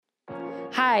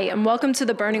Hi, and welcome to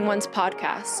the Burning Ones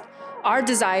podcast. Our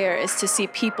desire is to see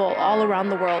people all around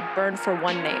the world burn for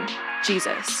one name,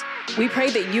 Jesus. We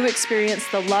pray that you experience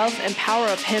the love and power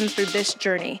of him through this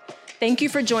journey. Thank you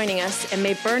for joining us, and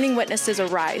may burning witnesses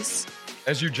arise.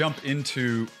 As you jump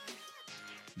into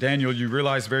Daniel, you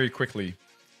realize very quickly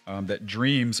that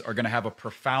dreams are going to have a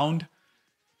profound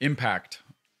impact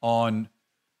on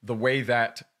the way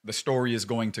that the story is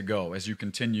going to go as you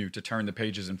continue to turn the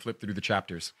pages and flip through the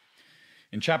chapters.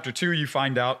 In chapter 2, you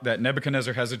find out that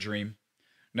Nebuchadnezzar has a dream.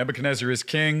 Nebuchadnezzar is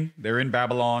king. They're in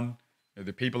Babylon. They're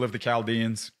the people of the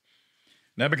Chaldeans.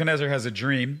 Nebuchadnezzar has a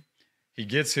dream. He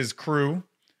gets his crew,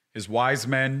 his wise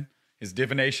men, his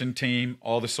divination team,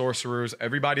 all the sorcerers,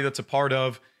 everybody that's a part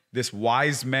of this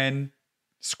wise men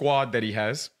squad that he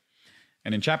has.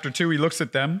 And in chapter 2, he looks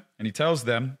at them and he tells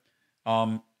them,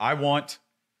 I want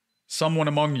someone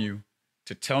among you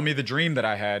to tell me the dream that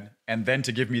I had and then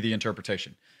to give me the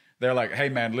interpretation. They're like, hey,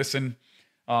 man, listen,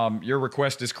 your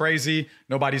request is crazy.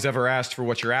 Nobody's ever asked for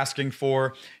what you're asking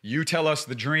for. You tell us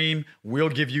the dream. We'll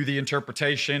give you the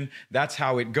interpretation. That's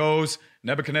how it goes.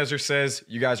 Nebuchadnezzar says,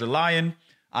 you guys are lying.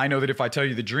 I know that if I tell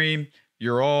you the dream,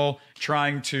 you're all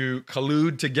trying to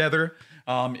collude together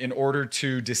in order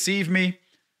to deceive me.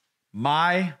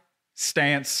 My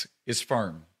stance is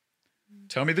firm.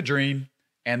 Tell me the dream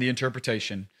and the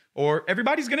interpretation, or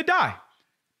everybody's going to die.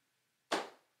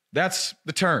 That's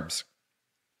the terms.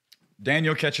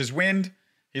 Daniel catches wind.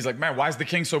 He's like, man, why is the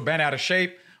king so bent out of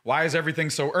shape? Why is everything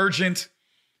so urgent?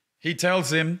 He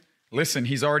tells him, listen,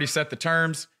 he's already set the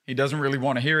terms. He doesn't really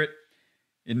want to hear it.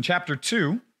 In chapter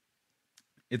 2,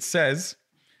 it says,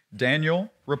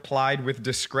 Daniel replied with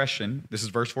discretion, this is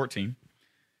verse 14,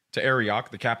 to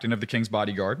Arioch, the captain of the king's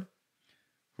bodyguard,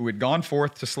 who had gone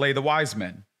forth to slay the wise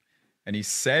men. And he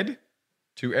said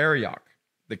to Arioch,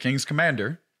 the king's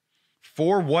commander,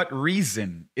 for what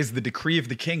reason is the decree of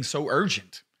the king so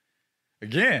urgent?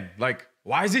 Again, like,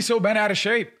 why is he so bent out of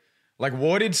shape? Like,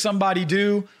 what did somebody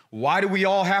do? Why do we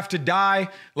all have to die?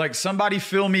 Like, somebody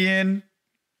fill me in.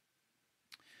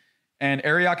 And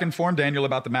Arioch informed Daniel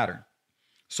about the matter.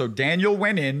 So Daniel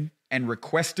went in and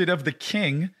requested of the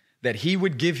king that he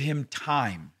would give him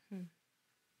time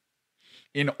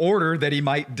in order that he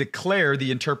might declare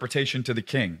the interpretation to the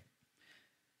king.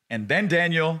 And then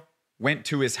Daniel went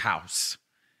to his house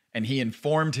and he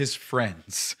informed his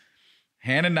friends,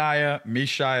 Hananiah,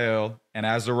 Mishael, and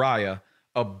Azariah,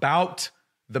 about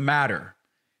the matter.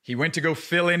 He went to go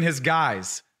fill in his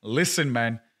guys. Listen,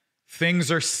 man,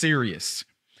 things are serious.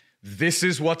 This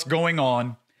is what's going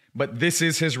on, but this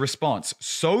is his response,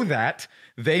 so that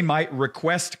they might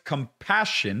request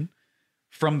compassion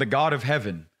from the God of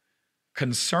heaven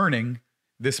concerning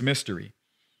this mystery,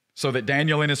 so that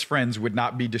Daniel and his friends would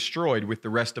not be destroyed with the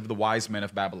rest of the wise men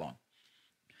of Babylon.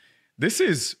 This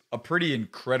is a pretty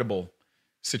incredible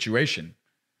situation.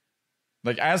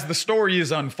 Like, as the story is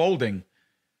unfolding,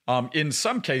 in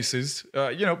some cases,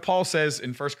 Paul says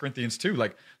in 1 Corinthians 2,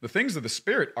 like, the things of the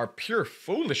Spirit are pure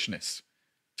foolishness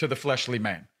to the fleshly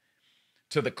man,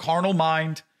 to the carnal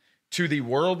mind, to the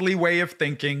worldly way of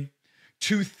thinking,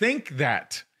 to think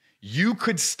that you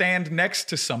could stand next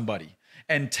to somebody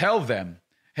and tell them,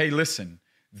 hey, listen,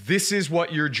 this is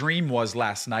what your dream was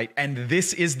last night, and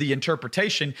this is the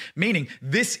interpretation, meaning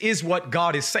this is what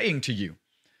God is saying to you.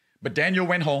 But Daniel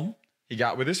went home, he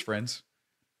got with his friends,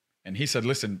 and he said,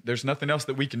 listen, there's nothing else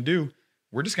that we can do.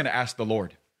 We're just going to ask the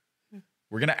Lord.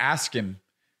 We're going to ask him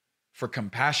for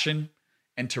compassion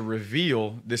and to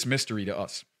reveal this mystery to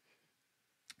us.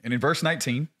 And in verse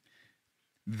 19,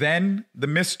 then the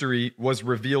mystery was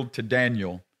revealed to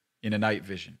Daniel in a night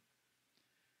vision.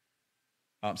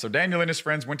 So Daniel and his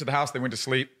friends went to the house, they went to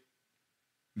sleep.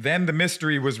 Then the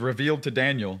mystery was revealed to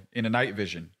Daniel in a night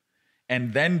vision.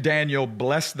 And then Daniel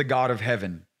blessed the God of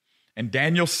heaven. And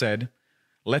Daniel said,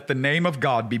 let the name of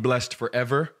God be blessed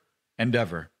forever and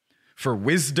ever, for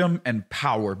wisdom and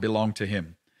power belong to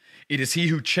him. It is he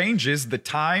who changes the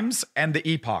times and the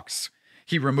epochs.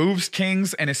 He removes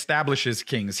kings and establishes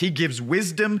kings. He gives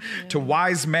wisdom to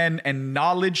wise men and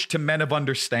knowledge to men of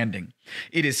understanding.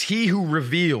 It is he who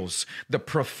reveals the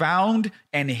profound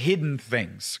and hidden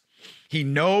things. He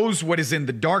knows what is in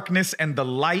the darkness, and the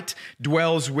light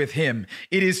dwells with him.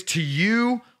 It is to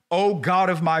you, O God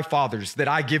of my fathers, that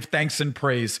I give thanks and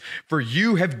praise, for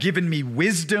you have given me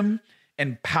wisdom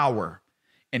and power.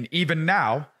 And even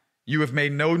now, you have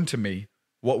made known to me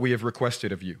what we have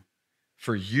requested of you.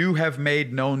 For you have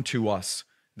made known to us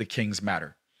the king's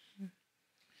matter.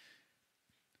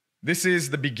 This is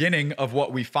the beginning of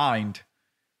what we find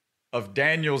of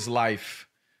Daniel's life,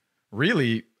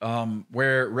 really,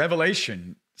 where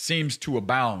revelation seems to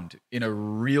abound in a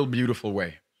real beautiful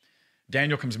way.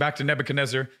 Daniel comes back to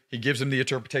Nebuchadnezzar. He gives him the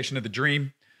interpretation of the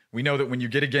dream. We know that when you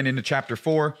get again into chapter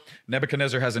 4,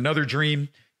 Nebuchadnezzar has another dream.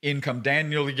 In come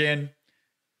Daniel again.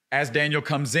 As Daniel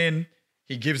comes in,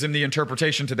 he gives him the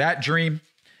interpretation to that dream.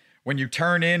 When you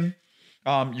turn in,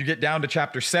 you get down to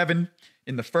chapter 7.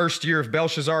 In the first year of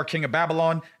Belshazzar, king of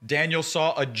Babylon, Daniel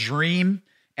saw a dream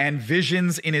and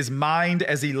visions in his mind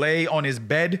as he lay on his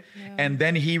bed. Yeah. And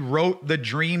then he wrote the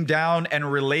dream down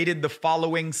and related the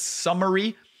following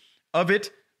summary of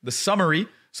it. The summary,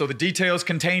 so the details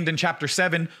contained in chapter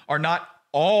 7 are not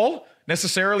all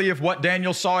necessarily of what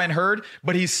Daniel saw and heard,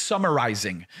 but he's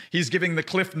summarizing. He's giving the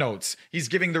Cliff Notes. He's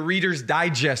giving the Reader's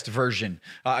Digest version.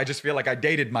 I just feel like I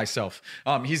dated myself.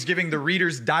 He's giving the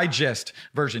Reader's Digest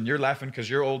version. You're laughing because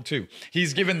you're old too.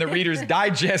 He's given the Reader's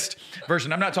Digest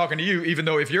version. I'm not talking to you, even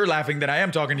though if you're laughing, then I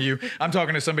am talking to you. I'm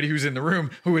talking to somebody who's in the room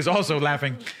who is also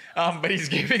laughing. But he's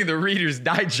giving the Reader's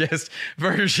Digest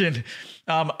version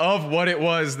of what it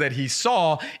was that he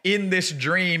saw in this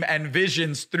dream and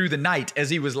visions through the night as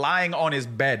he was lying on his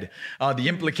bed. The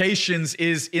implications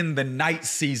is in the night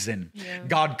season,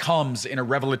 God comes in a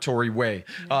revelatory way.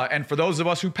 And for those of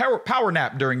us who power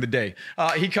nap during the day,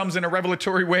 he comes in a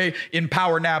revelatory way in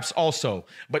power naps also.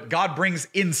 But God brings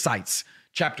insights.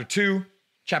 Chapter 2,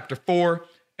 chapter 4,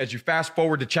 as you fast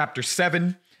forward to chapter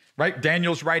 7, right?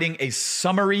 Daniel's writing a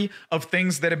summary of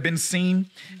things that have been seen.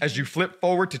 As you flip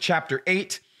forward to chapter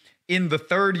 8, in the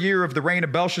 3rd year of the reign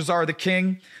of Belshazzar the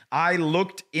king, I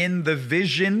looked in the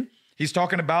vision. He's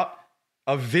talking about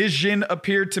a vision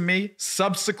appeared to me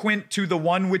subsequent to the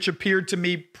one which appeared to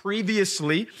me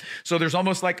previously. So there's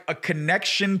almost like a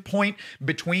connection point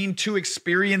between two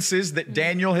experiences that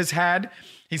Daniel has had.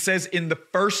 He says in the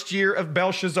 1st year of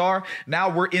Belshazzar, now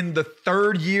we're in the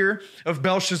 3rd year of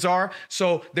Belshazzar.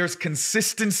 So there's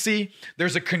consistency,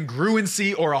 there's a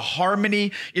congruency or a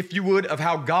harmony, if you would, of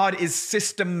how God is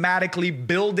systematically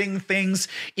building things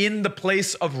in the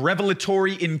place of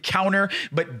revelatory encounter.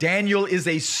 But Daniel is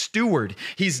a steward.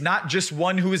 He's not just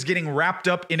one who is getting wrapped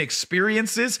up in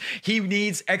experiences. He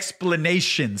needs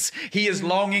explanations. He is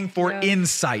longing for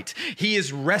insight. He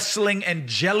is wrestling and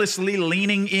jealously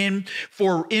leaning in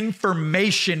for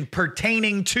information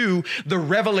pertaining to the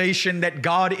revelation that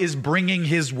God is bringing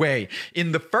his way.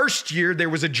 In the 1st year, there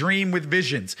was a dream with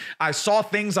visions. I saw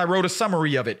things, I wrote a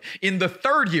summary of it. In the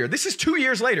 3rd year, this is 2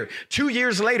 years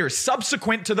later,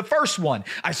 subsequent to the first one,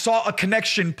 I saw a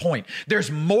connection point. There's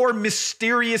more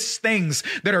mysterious things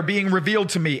that are being revealed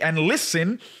to me. And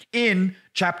listen in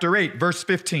chapter 8, verse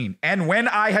 15. And when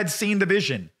I had seen the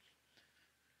vision,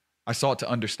 I sought to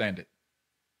understand it.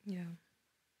 Yeah.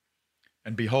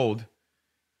 And behold,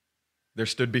 there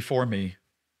stood before me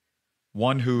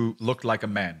one who looked like a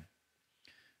man.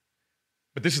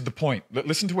 But this is the point.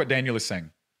 Listen to what Daniel is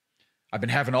saying. I've been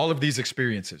having all of these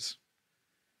experiences.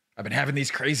 I've been having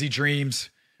these crazy dreams.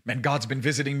 Man, God's been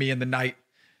visiting me in the night.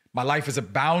 My life is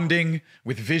abounding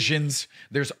with visions.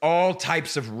 There's all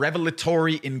types of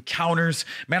revelatory encounters.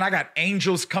 Man, I got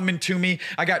angels coming to me.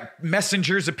 I got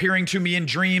messengers appearing to me in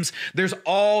dreams. There's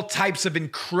all types of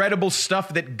incredible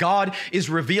stuff that God is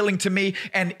revealing to me,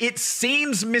 and it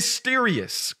seems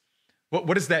mysterious.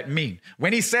 What does that mean?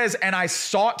 When he says, and I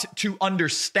sought to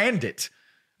understand it,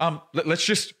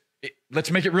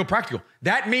 let's make it real practical.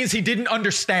 That means he didn't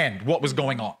understand what was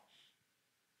going on.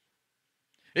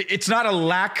 It's not a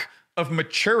lack of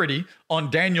maturity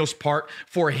on Daniel's part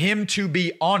for him to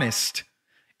be honest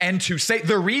and to say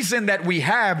the reason that we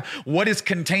have what is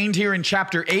contained here in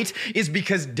chapter 8 is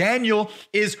because Daniel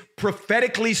is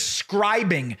prophetically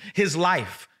scribing his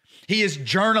life. He is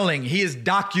journaling, he is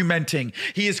documenting,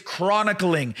 he is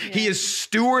chronicling, he is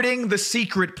stewarding the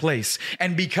secret place.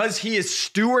 And because he is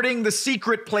stewarding the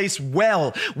secret place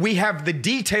well, we have the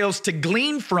details to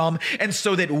glean from, and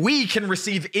so that we can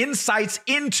receive insights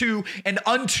into and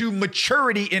unto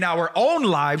maturity in our own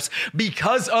lives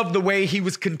because of the way he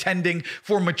was contending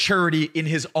for maturity in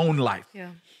his own life. Yeah.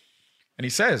 And he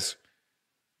says,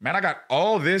 man, I got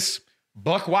all this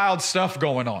buck wild stuff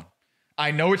going on. I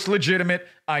know it's legitimate.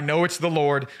 I know it's the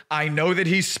Lord. I know that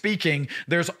he's speaking.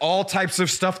 There's all types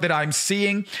of stuff that I'm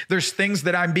seeing. There's things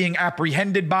that I'm being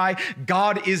apprehended by.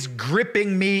 God is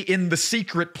gripping me in the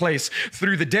secret place.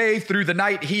 Through the day, through the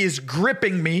night, he is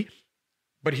gripping me.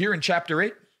 But here in chapter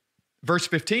 8, verse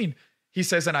 15, he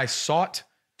says, and I sought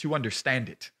to understand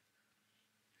it.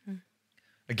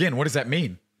 Again, what does that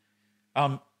mean?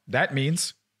 That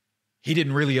means he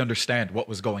didn't really understand what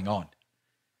was going on.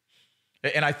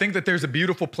 And I think that there's a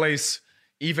beautiful place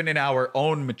even in our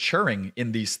own maturing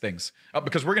in these things,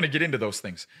 because we're going to get into those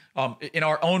things, in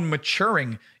our own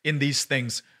maturing in these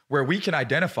things where we can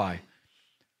identify,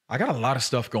 I got a lot of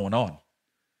stuff going on.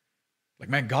 Like,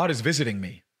 man, God is visiting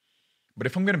me. But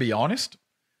if I'm going to be honest,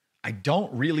 I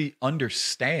don't really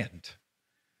understand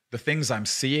the things I'm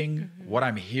seeing, what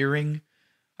I'm hearing.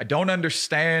 I don't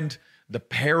understand the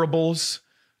parables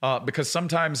because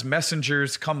sometimes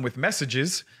messengers come with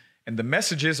messages and the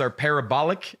messages are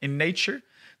parabolic in nature.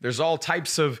 There's all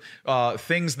types of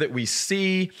things that we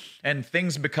see, and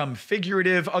things become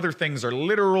figurative. Other things are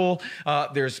literal.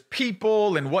 There's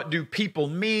people, and what do people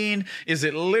mean? Is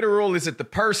it literal? Is it the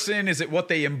person? Is it what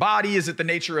they embody? Is it the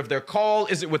nature of their call?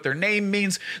 Is it what their name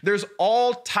means? There's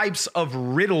all types of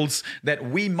riddles that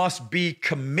we must be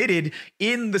committed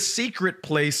in the secret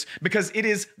place, because it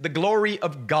is the glory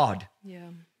of God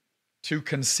to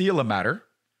conceal a matter,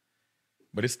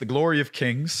 but it's the glory of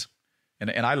kings.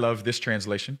 And I love this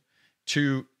translation,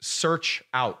 to search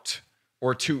out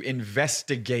or to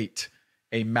investigate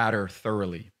a matter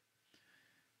thoroughly.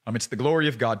 It's the glory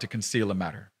of God to conceal a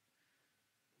matter.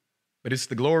 But it's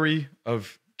the glory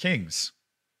of kings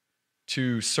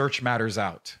to search matters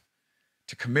out,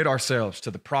 to commit ourselves to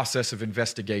the process of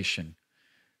investigation,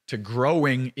 to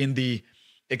growing in the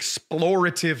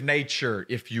explorative nature,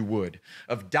 if you would,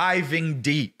 of diving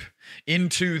deep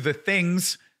into the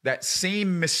things that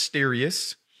seem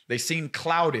mysterious, they seem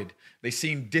clouded, they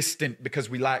seem distant because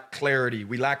we lack clarity,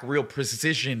 we lack real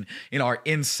precision in our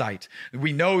insight.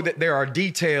 We know that there are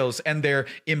details and they're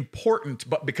important,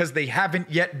 but because they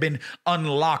haven't yet been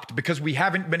unlocked, because we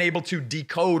haven't been able to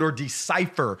decode or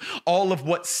decipher all of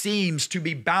what seems to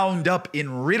be bound up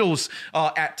in riddles,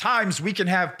 at times we can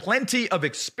have plenty of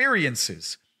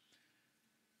experiences.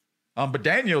 But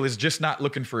Daniel is just not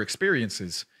looking for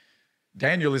experiences.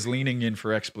 Daniel is leaning in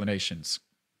for explanations.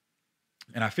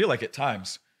 And I feel like at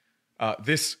times,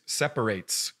 this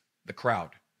separates the crowd.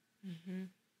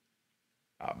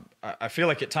 I feel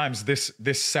like at times this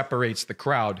separates the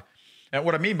crowd. And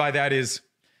what I mean by that is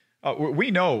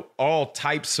we know all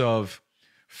types of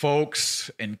folks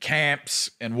and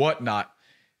camps and whatnot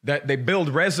that they build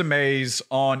resumes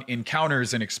on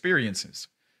encounters and experiences.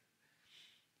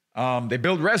 They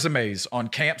build resumes on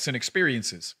camps and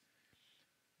experiences.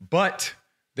 But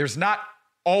there's not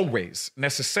always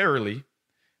necessarily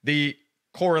the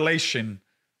correlation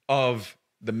of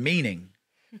the meaning,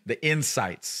 the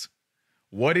insights,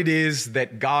 what it is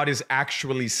that God is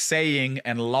actually saying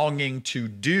and longing to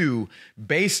do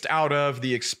based out of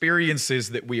the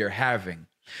experiences that we are having.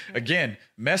 Again,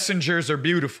 messengers are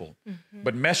beautiful,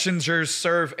 but messengers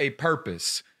serve a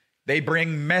purpose. They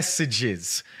bring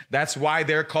messages. That's why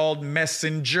they're called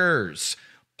messengers.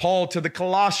 Paul to the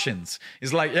Colossians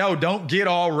is like, yo, don't get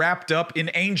all wrapped up in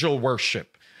angel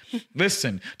worship.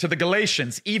 Listen, to the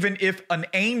Galatians, even if an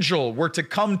angel were to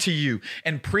come to you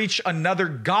and preach another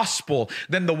gospel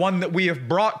than the one that we have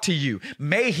brought to you,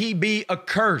 may he be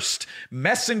accursed.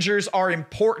 Messengers are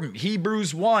important.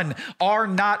 Hebrews 1, are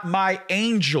not my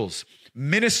angels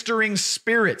ministering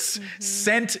spirits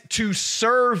sent to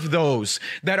serve those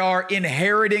that are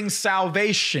inheriting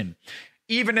salvation?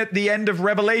 Even at the end of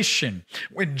Revelation,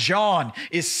 when John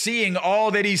is seeing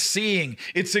all that he's seeing,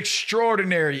 it's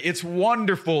extraordinary, it's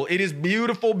wonderful, it is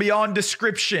beautiful beyond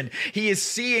description. He is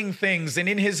seeing things, and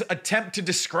in his attempt to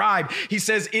describe, he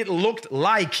says it looked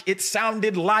like, it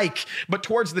sounded like, but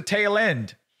towards the tail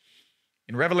end,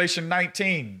 in Revelation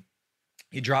 19,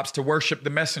 he drops to worship the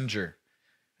messenger,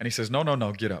 and he says, no,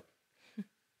 get up.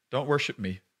 Don't worship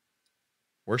me.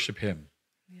 Worship him.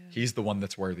 Yeah. He's the one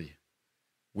that's worthy.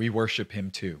 We worship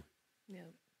him too. Yeah.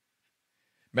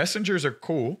 Messengers are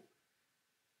cool,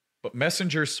 but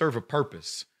messengers serve a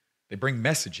purpose. They bring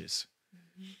messages.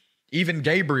 Even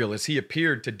Gabriel, as he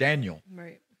appeared to Daniel,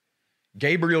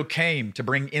 Gabriel came to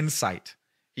bring insight.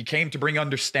 He came to bring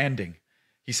understanding.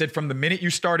 He said, from the minute you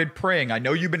started praying, I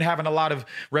know you've been having a lot of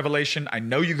revelation. I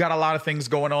know you got a lot of things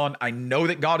going on. I know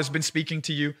that God has been speaking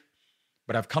to you,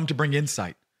 but I've come to bring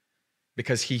insight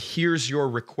because he hears your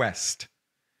request.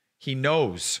 He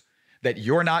knows that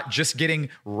you're not just getting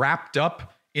wrapped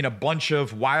up in a bunch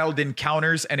of wild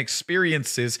encounters and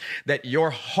experiences, that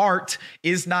your heart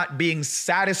is not being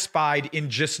satisfied in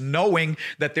just knowing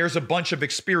that there's a bunch of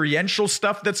experiential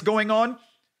stuff that's going on.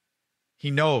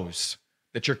 He knows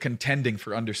that you're contending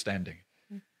for understanding.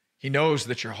 He knows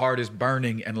that your heart is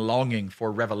burning and longing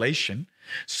for revelation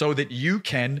so that you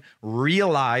can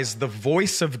realize the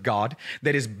voice of God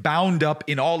that is bound up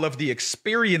in all of the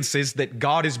experiences that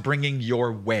God is bringing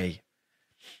your way.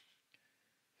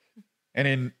 And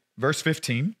in verse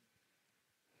 15,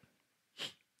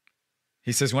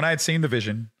 he says, when I had seen the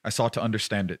vision, I sought to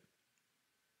understand it.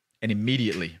 And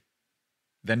immediately,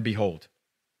 then behold,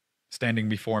 standing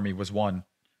before me was one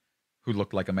who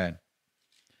looked like a man.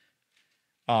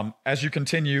 As you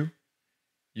continue,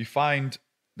 you find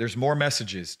there's more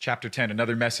messages. Chapter 10,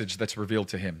 another message that's revealed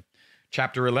to him.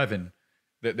 Chapter 11,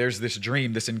 there's this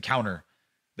dream, this encounter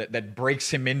that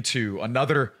breaks him into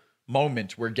another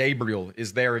moment where Gabriel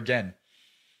is there again.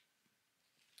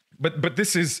 But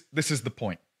this is the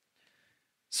point.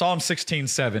 Psalm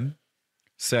 16:7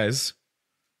 says,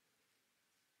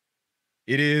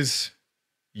 "It is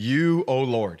you, O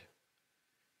Lord,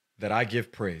 that I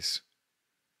give praise,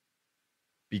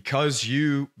 because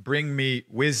you bring me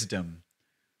wisdom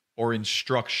or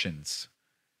instructions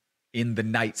in the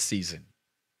night season."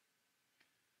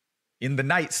 In the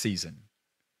night season,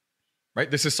 right?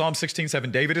 This is Psalm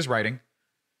 16:7. David is writing,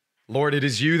 "Lord, it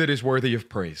is you that is worthy of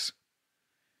praise,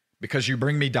 because you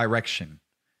bring me direction.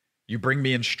 You bring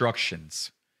me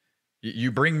instructions.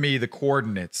 You bring me the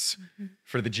coordinates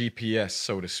for the GPS,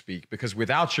 so to speak, because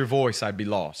without your voice, I'd be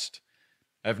lost.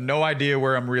 I have no idea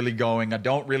where I'm really going. I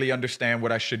don't really understand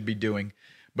what I should be doing,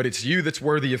 but it's you that's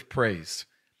worthy of praise,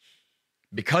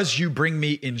 because you bring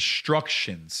me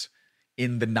instructions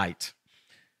in the night."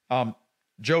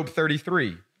 Job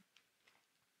 33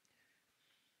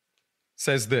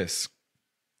 says this.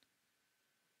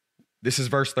 This is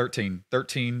verse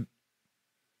 13.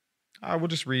 I will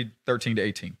just read 13 to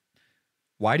 18.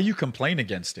 "Why do you complain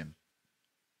against him,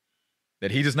 that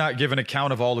he does not give an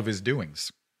account of all of his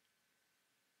doings?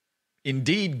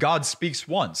 Indeed, God speaks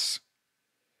once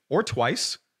or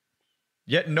twice,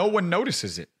 yet no one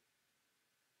notices it.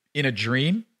 In a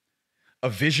dream, a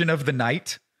vision of the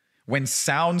night, when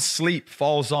sound sleep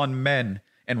falls on men,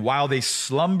 and while they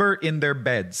slumber in their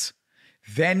beds,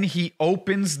 then he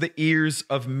opens the ears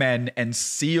of men and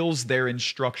seals their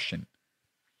instruction,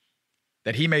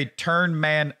 that he may turn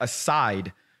man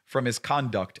aside from his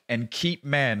conduct and keep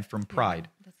man from pride.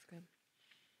 Yeah, that's good.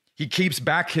 He keeps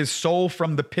back his soul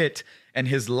from the pit and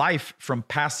his life from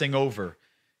passing over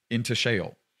into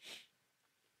Sheol."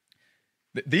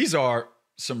 These are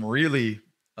some really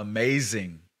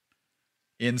amazing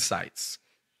insights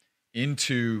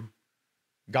into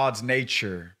God's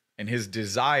nature and his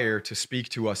desire to speak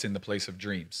to us in the place of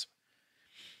dreams.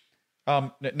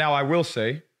 Now, I will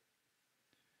say,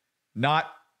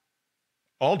 not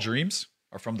all dreams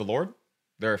are from the Lord.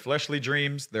 There are fleshly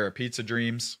dreams. There are pizza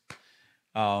dreams.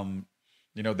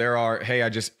 There are, hey, I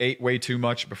just ate way too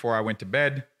much before I went to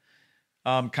bed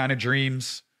kind of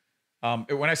dreams.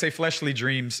 When I say fleshly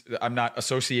dreams, I'm not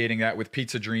associating that with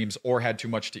pizza dreams or had too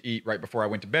much to eat right before I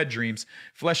went to bed dreams.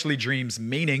 Fleshly dreams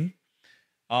meaning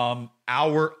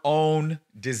our own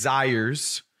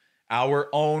desires, our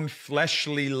own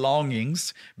fleshly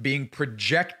longings being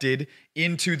projected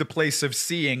into the place of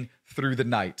seeing through the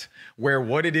night, where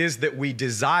what it is that we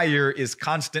desire is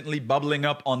constantly bubbling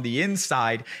up on the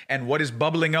inside, and what is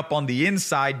bubbling up on the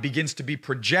inside begins to be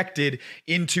projected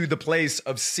into the place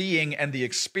of seeing and the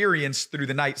experience through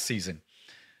the night season.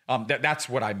 That's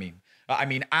what I mean. I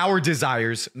mean our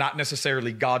desires, not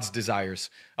necessarily God's desires.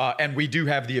 And we do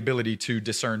have the ability to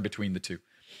discern between the two.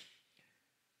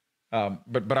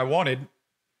 But I wanted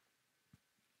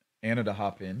Anna to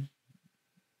hop in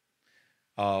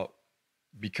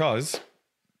because,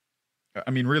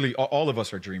 I mean, really, all of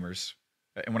us are dreamers.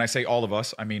 And when I say all of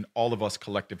us, I mean all of us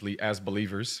collectively as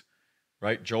believers,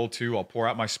 right? Joel 2, "I'll pour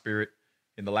out my spirit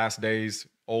in the last days.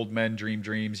 Old men dream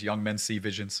dreams, young men see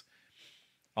visions."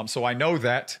 So I know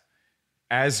that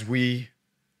as we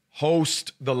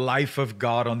host the life of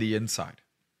God on the inside,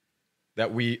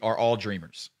 that we are all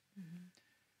dreamers.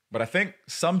 But I think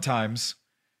sometimes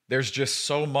there's just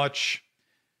so much,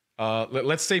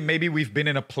 let's say maybe we've been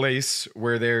in a place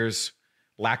where there's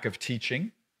lack of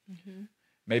teaching.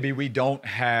 Maybe we don't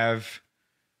have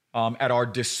at our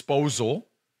disposal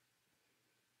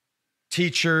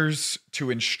teachers to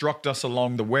instruct us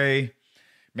along the way.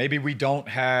 Maybe we don't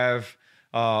have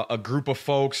a group of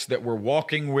folks that we're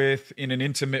walking with in an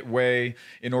intimate way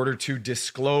in order to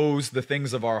disclose the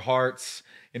things of our hearts,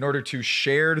 in order to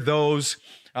share those,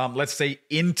 let's say,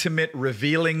 intimate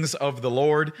revealings of the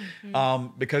Lord,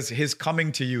 because his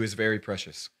coming to you is very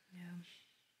precious.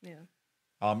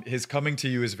 His coming to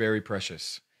you is very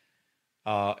precious.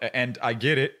 And I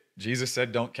get it. Jesus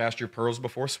said, "Don't cast your pearls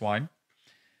before swine."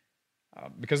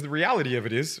 Because the reality of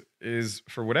it is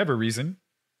for whatever reason,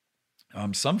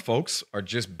 some folks are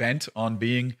just bent on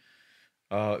being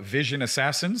vision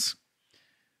assassins.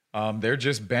 They're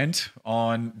just bent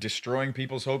on destroying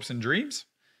people's hopes and dreams.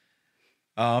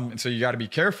 And so you got to be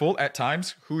careful at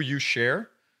times who you share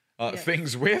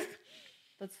things with.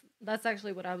 That's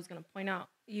actually what I was going to point out.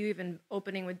 You even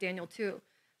opening with Daniel 2.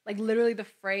 Like literally the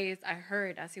phrase I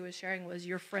heard as he was sharing was,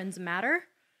 "Your friends matter."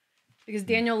 Because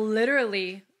Daniel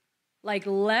literally like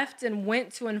left and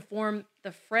went to inform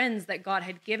the friends that God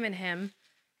had given him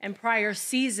and prior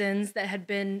seasons that had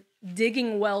been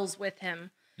digging wells with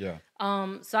him. Yeah.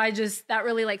 So that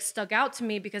really like stuck out to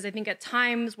me, because I think at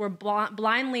times we're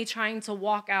blindly trying to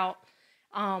walk out,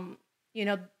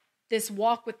 this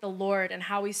walk with the Lord and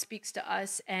how he speaks to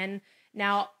us. And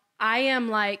now I am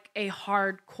like a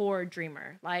hardcore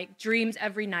dreamer, like dreams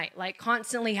every night, like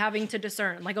constantly having to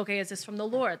discern, like, okay, is this from the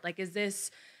Lord? Like, is this,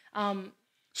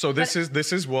 So this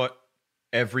is what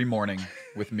every morning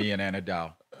with me and Anna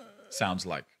Dow sounds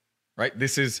like, right?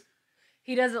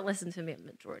 He doesn't listen to me a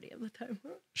majority of the time.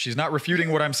 She's not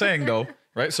refuting what I'm saying though,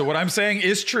 right? So what I'm saying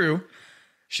is true.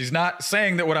 She's not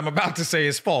saying that what I'm about to say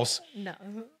is false. No.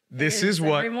 This is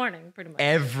what every morning, pretty much.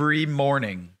 Every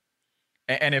morning.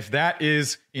 And if that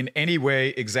is in any way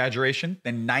exaggeration,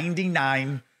 then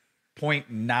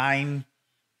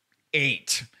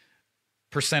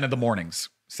 99.98% of the mornings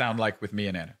sound like with me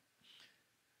and Anna.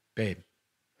 Babe,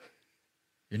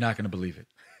 you're not going to believe it.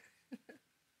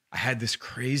 I had this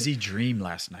crazy dream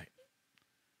last night.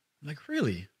 I'm like,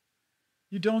 really?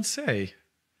 You don't say.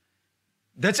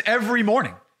 That's every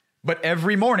morning. But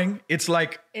every morning, it's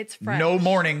like it's fresh. No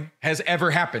morning has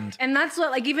ever happened. And that's what,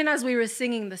 like, even as we were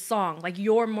singing the song, like,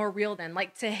 you're more real than,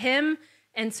 like, to him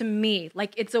and to me,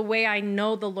 like, it's a way I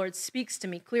know the Lord speaks to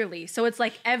me clearly. So it's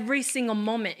like every single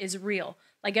moment is real.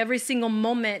 Like, every single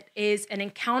moment is an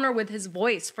encounter with his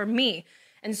voice for me.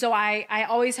 And so I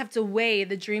always have to weigh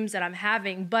the dreams that I'm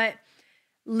having. But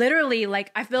literally,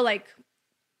 like, I feel like,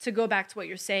 to go back to what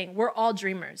you're saying, we're all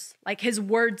dreamers. Like, his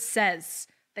word says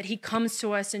that he comes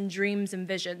to us in dreams and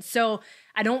visions. So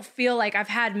I don't feel like I've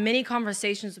had many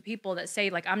conversations with people that say,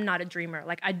 like, I'm not a dreamer.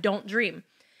 Like, I don't dream.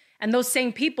 And those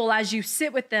same people, as you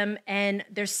sit with them and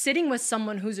they're sitting with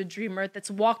someone who's a dreamer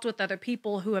that's walked with other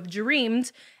people who have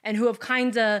dreamed and who have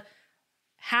kind of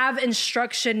have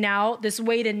instruction now, this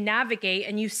way to navigate,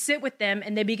 and you sit with them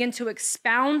and they begin to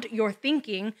expound your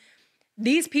thinking.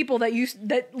 These people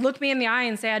that look me in the eye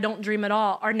and say I don't dream at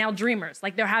all are now dreamers.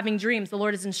 Like, they're having dreams. The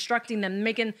Lord is instructing them,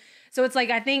 so it's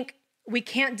like, I think we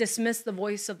can't dismiss the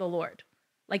voice of the Lord.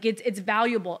 Like, it's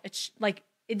valuable. It's like,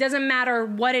 it doesn't matter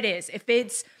what it is. If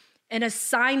it's in a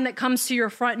sign that comes to your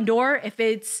front door, if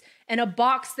it's in a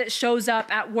box that shows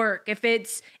up at work, if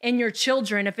it's in your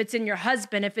children, if it's in your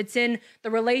husband, if it's in the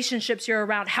relationships you're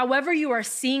around, however you are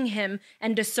seeing him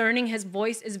and discerning his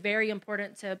voice is very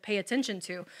important to pay attention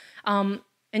to. And,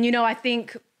 I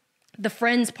think the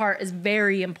friends part is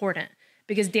very important,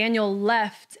 because Daniel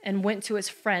left and went to his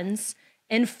friends,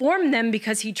 informed them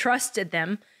because he trusted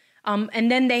them. And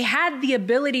then they had the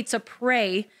ability to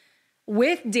pray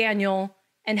with Daniel,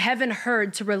 and heaven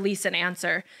heard to release an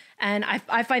answer. And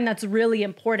I find that's really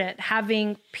important,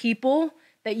 having people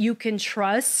that you can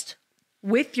trust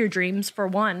with your dreams, for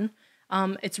one.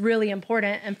 It's really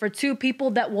important. And for two,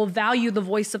 people that will value the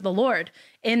voice of the Lord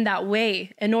in that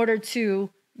way, in order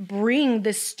to bring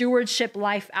this stewardship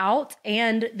life out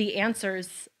and the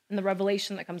answers and the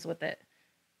revelation that comes with it.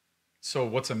 So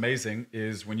what's amazing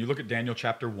is when you look at Daniel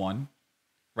chapter 1,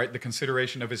 right, the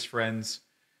consideration of his friends,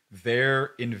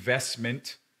 their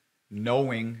investment,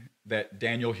 knowing that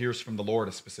Daniel hears from the Lord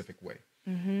a specific way.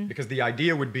 Mm-hmm. Because the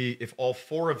idea would be, if all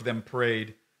four of them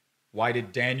prayed, why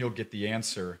did Daniel get the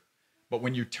answer? But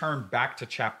when you turn back to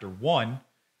chapter 1,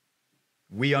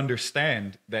 we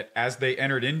understand that as they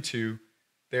entered into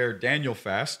their Daniel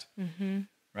fast, mm-hmm.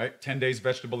 right, 10 days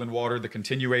vegetable and water, the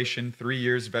continuation, 3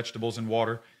 years vegetables and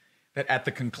water, that at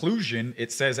the conclusion,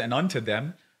 it says, and unto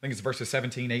them, I think it's verses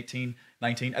 17, 18,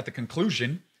 19, at the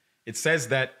conclusion, it says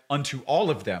that unto all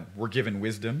of them were given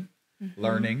wisdom, mm-hmm.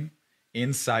 learning,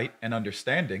 insight, and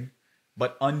understanding,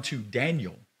 but unto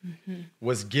Daniel mm-hmm.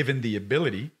 was given the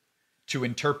ability to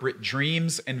interpret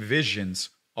dreams and visions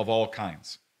of all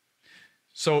kinds.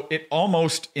 So it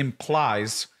almost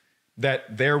implies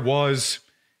that there was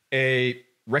a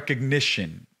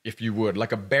recognition, if you would,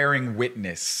 like a bearing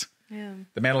witness. Yeah.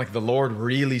 The man, like, the Lord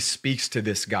really speaks to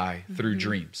this guy mm-hmm. through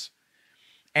dreams.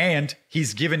 And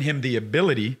he's given him the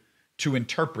ability to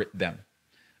interpret them.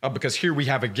 Because here we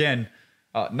have, again,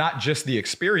 not just the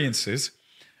experiences.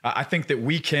 I think that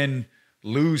we can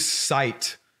lose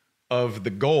sight of the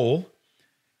goal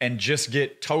and just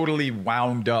get totally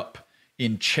wound up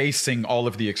in chasing all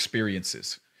of the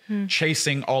experiences,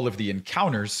 chasing all of the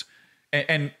encounters.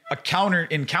 And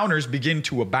encounters begin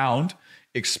to abound,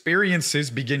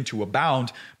 experiences begin to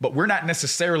abound, but we're not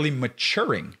necessarily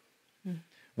maturing.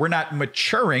 We're not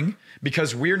maturing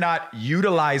because we're not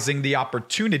utilizing the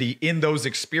opportunity in those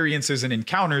experiences and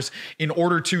encounters in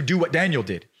order to do what Daniel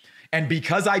did. And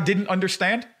because I didn't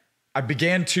understand, I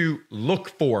began to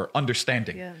look for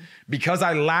understanding. Yeah. Because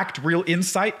I lacked real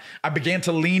insight, I began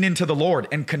to lean into the Lord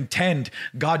and contend,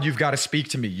 God, you've got to speak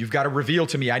to me. You've got to reveal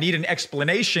to me. I need an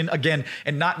explanation again,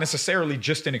 and not necessarily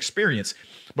just an experience.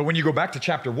 But when you go back to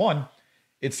chapter 1,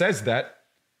 it says that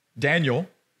Daniel,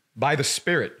 by the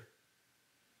Spirit,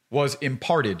 was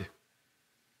imparted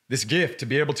this gift to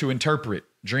be able to interpret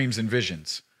dreams and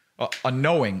visions, a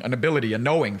knowing, an ability, a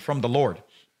knowing from the Lord.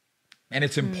 And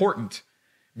it's important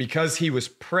because he was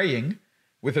praying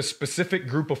with a specific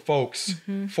group of folks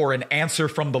for an answer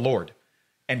from the Lord,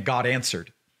 and God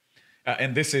answered.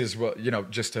 And this is, well,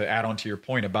 just to add on to your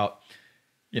point about,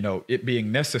 it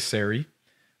being necessary.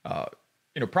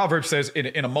 Proverbs says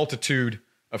in a multitude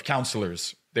of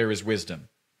counselors, there is wisdom,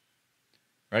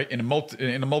 right? In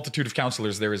a multitude of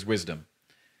counselors, there is wisdom.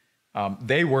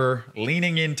 They were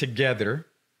leaning in together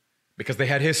because they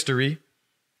had history,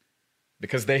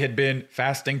 because they had been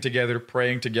fasting together,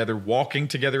 praying together, walking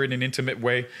together in an intimate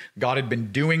way. God had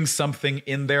been doing something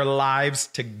in their lives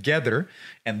together,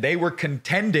 and they were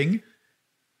contending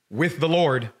with the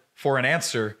Lord for an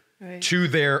answer to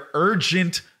their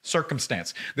urgent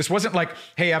circumstance. This wasn't like,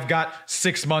 hey, I've got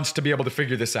 6 months to be able to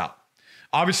figure this out.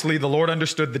 Obviously, the Lord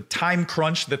understood the time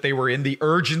crunch that they were in, the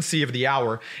urgency of the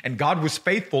hour, and God was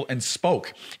faithful and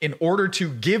spoke in order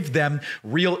to give them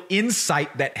real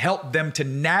insight that helped them to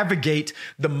navigate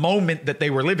the moment that they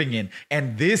were living in.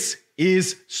 And this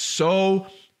is so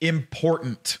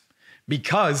important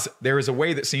because there is a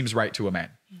way that seems right to a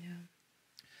man. Yeah.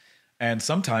 And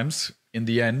sometimes, in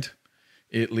the end,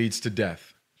 it leads to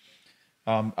death.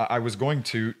 I was going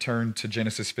to turn to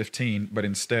Genesis 15, but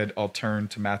instead I'll turn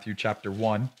to Matthew chapter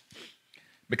 1,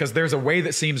 because there's a way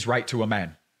that seems right to a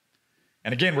man.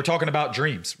 And again, we're talking about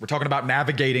dreams. We're talking about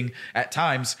navigating at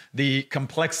times the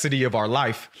complexity of our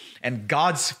life and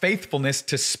God's faithfulness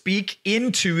to speak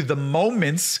into the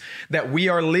moments that we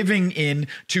are living in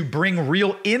to bring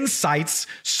real insights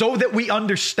so that we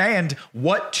understand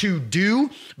what to do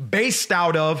based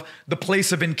out of the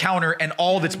place of encounter and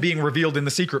all that's being revealed in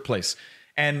the secret place.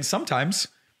 And sometimes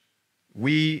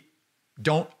we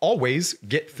don't always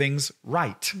get things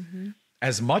right.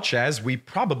 As much as we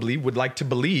probably would like to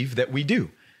believe that we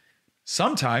do.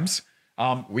 Sometimes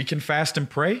we can fast and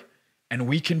pray and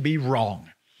we can be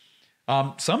wrong.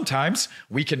 Sometimes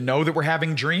we can know that we're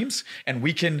having dreams and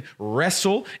we can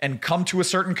wrestle and come to a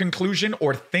certain conclusion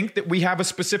or think that we have a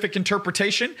specific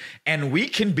interpretation and we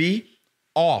can be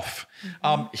off.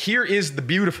 Here is the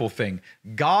beautiful thing.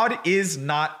 God is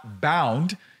not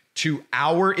bound to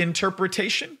our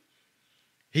interpretation.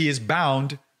 He is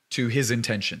bound to his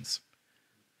intentions.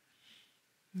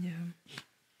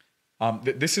 Yeah.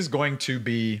 This is going to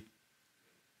be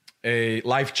a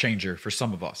life changer for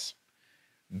some of us.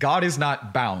 God is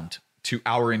not bound to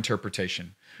our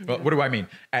interpretation. Yeah. What do I mean?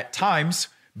 At times,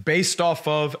 based off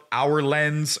of our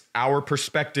lens, our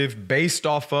perspective, based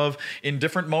off of in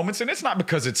different moments. And it's not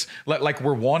because it's like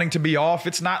we're wanting to be off.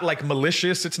 It's not like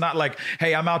malicious. It's not like,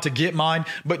 hey, I'm out to get mine,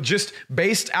 but just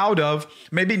based out of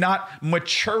maybe not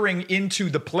maturing into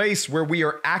the place where we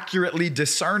are accurately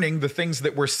discerning the things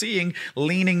that we're seeing,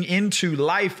 leaning into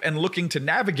life and looking to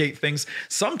navigate things.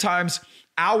 Sometimes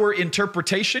our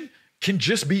interpretation can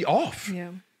just be off.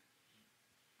 Yeah.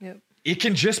 Yep. It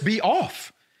can just be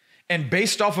off. And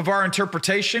based off of our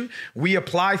interpretation, we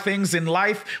apply things in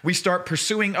life. We start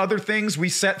pursuing other things. We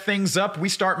set things up. We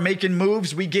start making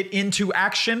moves. We get into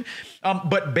action.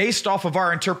 But based off of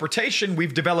our interpretation,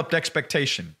 we've developed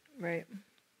expectation. Right.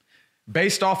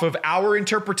 Based off of our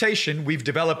interpretation, we've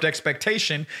developed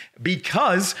expectation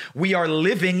because we are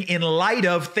living in light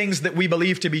of things that we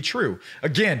believe to be true.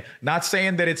 Again, not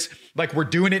saying that it's like we're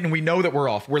doing it and we know that we're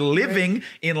off. We're living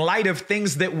in light of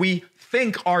things that we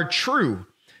think are true,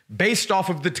 based off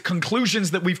of the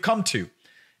conclusions that we've come to.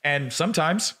 And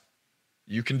sometimes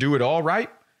you can do it all right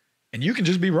and you can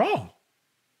just be wrong.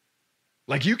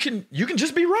 Like you can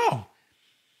just be wrong.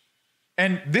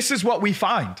 And this is what we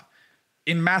find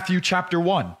in Matthew chapter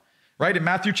 1, right? In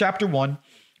Matthew chapter 1,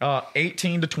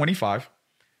 18 to 25,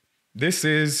 this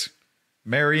is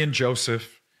Mary and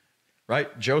Joseph,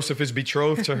 right? Joseph is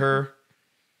betrothed to her.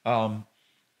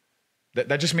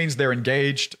 That just means they're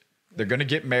engaged. They're going to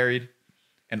get married.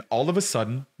 And all of a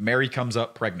sudden, Mary comes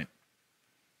up pregnant.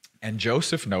 And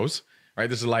Joseph knows, right?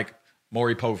 This is like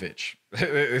Maury Povich.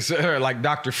 It's like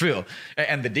Dr. Phil.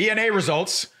 And the DNA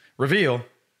results reveal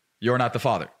you're not the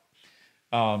father.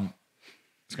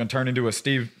 It's going to turn into a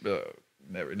Steve.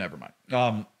 Never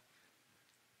mind.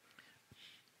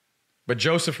 But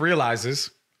Joseph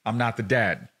realizes I'm not the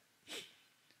dad.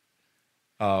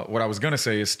 What I was going to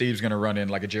say is Steve's going to run in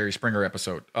like a Jerry Springer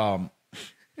episode.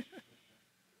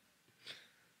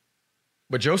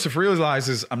 But Joseph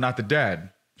realizes, I'm not the dad.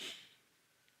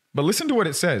 But listen to what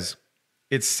it says.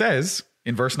 It says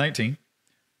in verse 19,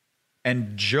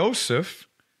 and Joseph,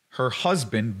 her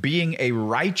husband, being a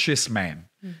righteous man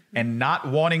and not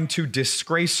wanting to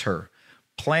disgrace her,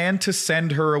 planned to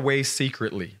send her away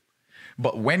secretly.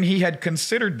 But when he had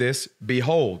considered this,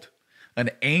 behold, an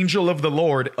angel of the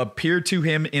Lord appeared to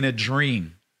him in a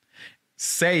dream,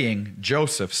 saying,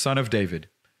 Joseph, son of David,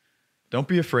 don't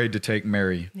be afraid to take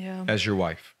Mary as your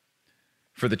wife.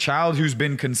 For the child who's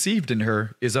been conceived in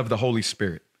her is of the Holy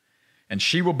Spirit. And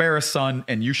she will bear a son,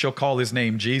 and you shall call his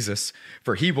name Jesus,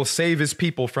 for he will save his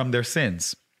people from their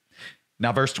sins.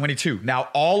 Now, verse 22. Now,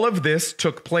 all of this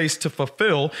took place to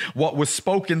fulfill what was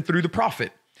spoken through the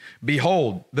prophet.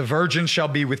 Behold, the virgin shall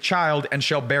be with child and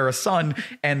shall bear a son,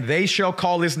 and they shall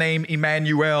call his name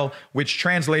Emmanuel, which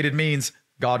translated means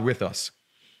God with us.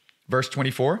 Verse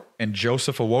 24, and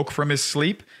Joseph awoke from his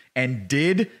sleep and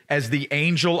did as the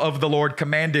angel of the Lord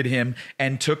commanded him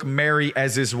and took Mary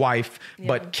as his wife,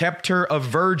 but kept her a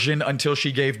virgin until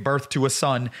she gave birth to a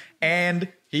son, and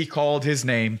he called his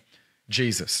name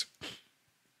Jesus.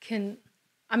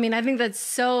 I think that's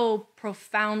so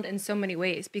profound in so many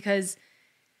ways, because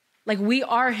like we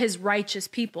are his righteous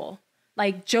people.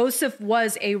 Like Joseph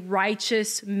was a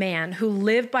righteous man who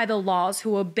lived by the laws,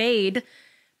 who obeyed,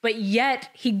 but yet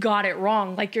he got it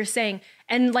wrong, like you're saying.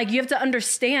 And like you have to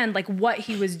understand like what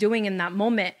he was doing in that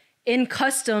moment. In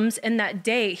customs in that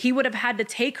day, he would have had to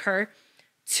take her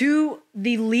to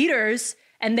the leaders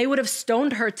and they would have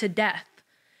stoned her to death.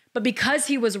 But because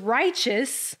he was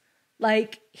righteous,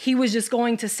 like he was just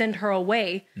going to send her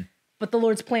away. But the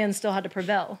Lord's plan still had to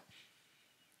prevail.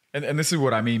 And this is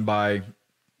what I mean by,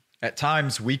 at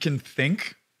times we can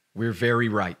think we're very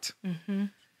right.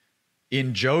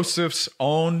 In Joseph's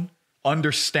own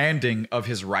understanding of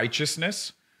his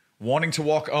righteousness, wanting to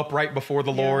walk upright before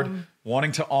the Lord,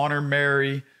 wanting to honor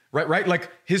Mary, right? Like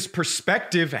his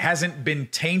perspective hasn't been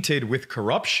tainted with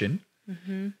corruption.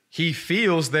 He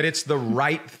feels that it's the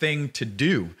right thing to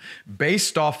do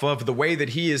based off of the way that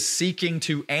he is seeking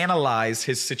to analyze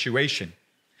his situation.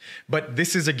 But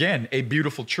this is, again, a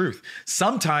beautiful truth.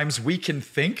 Sometimes we can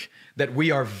think that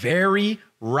we are very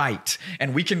right,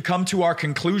 and we can come to our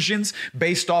conclusions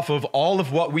based off of all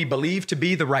of what we believe to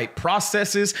be the right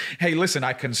processes. Hey, listen,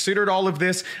 I considered all of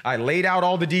this. I laid out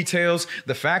all the details.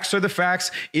 The facts are the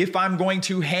facts. If I'm going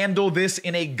to handle this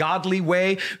in a godly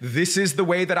way, this is the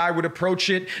way that I would approach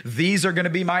it. These are going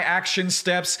to be my action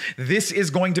steps. This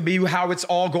is going to be how it's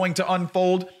all going to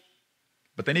unfold.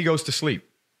 But then he goes to sleep.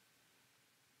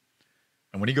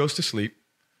 And when he goes to sleep,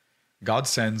 God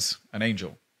sends an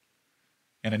angel.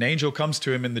 And an angel comes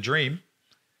to him in the dream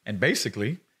and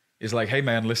basically is like, hey,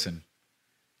 man, listen,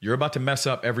 you're about to mess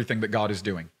up everything that God is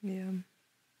doing.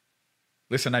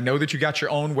 Listen, I know that you got your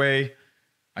own way.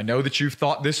 I know that you've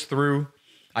thought this through.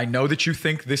 I know that you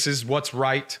think this is what's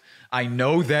right. I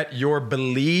know that your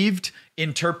believed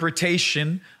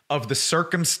interpretation of the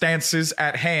circumstances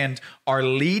at hand are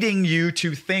leading you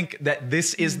to think that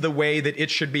this is the way that it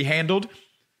should be handled.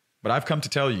 But I've come to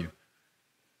tell you,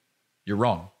 you're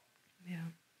wrong.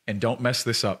 And don't mess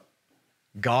this up.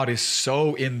 God is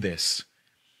so in this.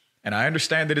 And I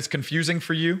understand that it's confusing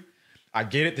for you. I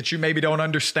get it that you maybe don't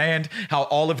understand how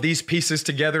all of these pieces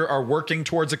together are working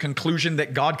towards a conclusion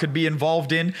that God could be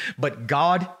involved in, but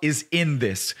God is in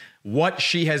this. What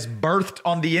she has birthed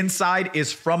on the inside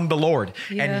is from the Lord.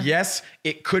 And yes,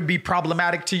 it could be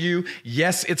problematic to you.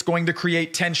 Yes, it's going to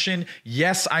create tension.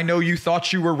 Yes, I know you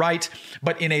thought you were right,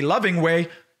 but in a loving way,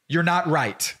 you're not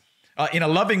right. In a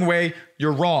loving way,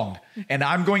 you're wrong. And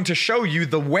I'm going to show you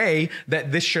the way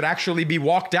that this should actually be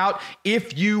walked out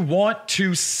if you want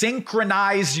to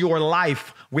synchronize your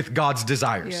life with God's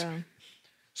desires.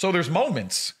 So there's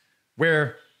moments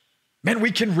where, man,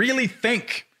 we can really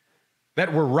think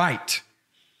that we're right.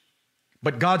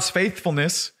 But God's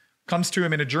faithfulness comes to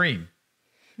him in a dream.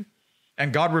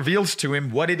 And God reveals to him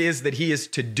what it is that he is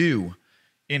to do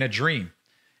in a dream.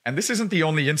 And this isn't the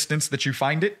only instance that you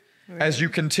find it. As you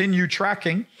continue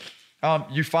tracking,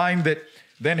 you find that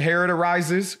then Herod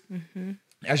arises.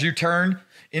 As you turn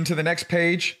into the next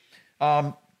page,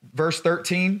 verse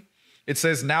 13, it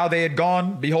says, now they had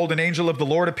gone. Behold, an angel of the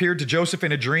Lord appeared to Joseph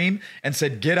in a dream and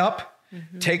said, get up,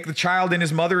 take the child and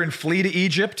his mother and flee to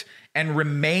Egypt and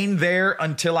remain there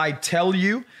until I tell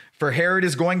you, for Herod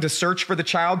is going to search for the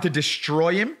child to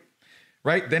destroy him.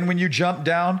 Right? Then when you jump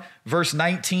down, verse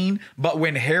 19, but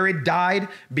when Herod died,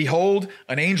 behold,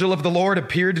 an angel of the Lord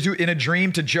appeared in a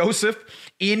dream to Joseph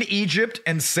in Egypt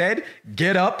and said,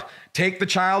 get up, take the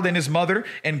child and his mother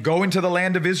and go into the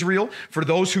land of Israel, for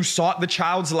those who sought the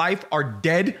child's life are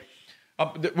dead.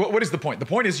 What is the point? The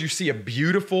point is you see a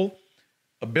beautiful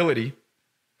ability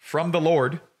from the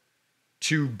Lord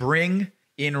to bring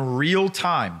in real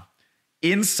time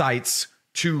insights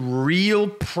to real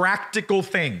practical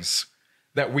things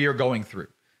that we are going through.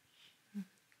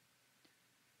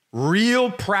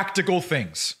 Real practical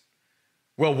things.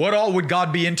 Well, what all would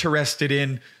God be interested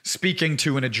in speaking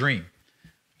to in a dream?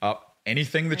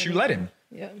 Anything that you let him.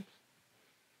 Yeah.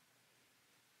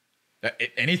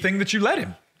 Anything that you let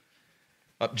him.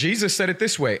 Jesus said it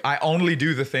this way, I only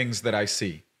do the things that I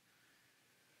see.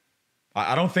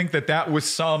 I don't think that was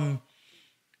some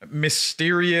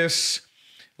mysterious,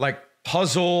 like,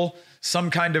 puzzle, some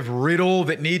kind of riddle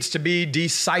that needs to be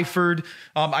deciphered.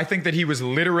 I think that he was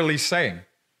literally saying,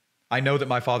 I know that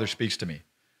my Father speaks to me.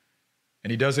 And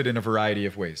he does it in a variety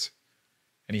of ways.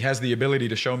 And he has the ability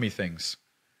to show me things.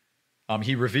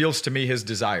 He reveals to me his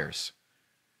desires,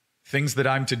 things that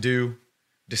I'm to do,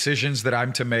 decisions that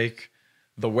I'm to make,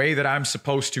 the way that I'm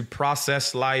supposed to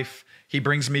process life. He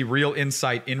brings me real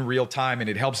insight in real time, and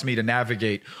it helps me to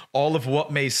navigate all of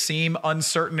what may seem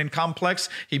uncertain and complex.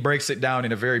 He breaks it down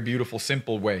in a very beautiful,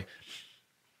 simple way.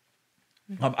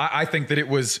 I think that it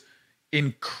was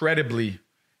incredibly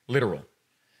literal.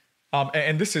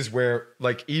 And this is where,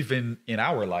 like, even in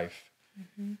our life,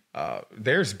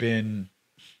 there's been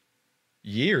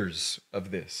years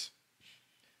of this.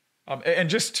 And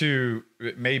just to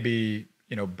maybe,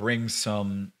 bring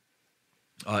some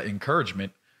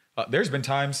encouragement, there's been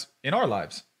times in our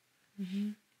lives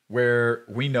where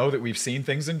we know that we've seen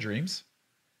things in dreams,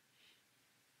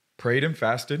 prayed and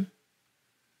fasted,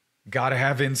 got to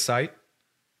have insight,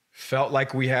 felt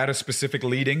like we had a specific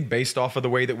leading based off of the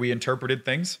way that we interpreted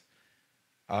things.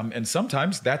 And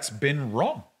sometimes that's been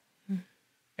wrong.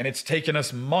 And it's taken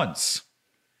us months,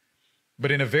 but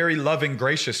in a very loving,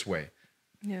 gracious way.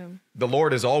 Yeah. The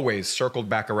Lord has always circled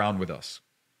back around with us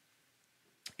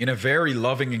in a very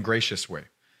loving and gracious way.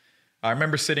 I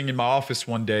remember sitting in my office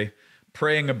one day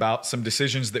praying about some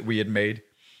decisions that we had made.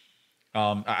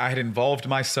 I had involved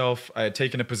myself. I had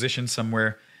taken a position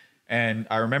somewhere. And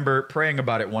I remember praying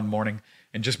about it one morning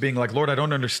and just being like, Lord, I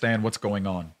don't understand what's going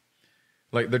on.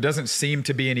 Like, there doesn't seem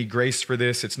to be any grace for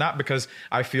this. It's not because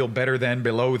I feel better than,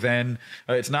 below than.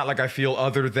 It's not like I feel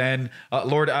other than.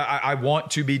 Lord, I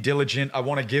want to be diligent. I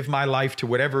want to give my life to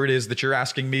whatever it is that you're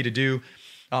asking me to do.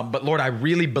 But Lord, I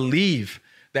really believe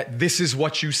that this is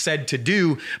what you said to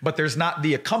do, but there's not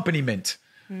the accompaniment,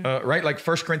 right? Like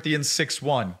 1 Corinthians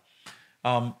 6:1.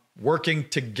 Working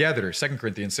together, 2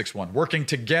 Corinthians 6:1, working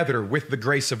together with the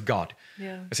grace of God.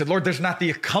 Yeah. I said, Lord, there's not the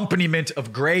accompaniment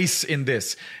of grace in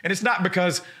this. And it's not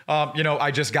because,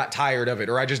 I just got tired of it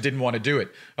or I just didn't want to do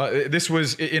it. This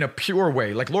was in a pure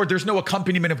way. Like, Lord, there's no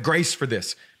accompaniment of grace for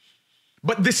this.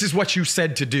 But this is what you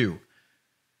said to do.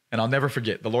 And I'll never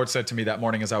forget, the Lord said to me that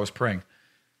morning as I was praying,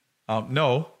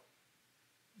 no,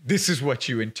 this is what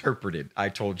you interpreted I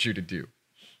told you to do.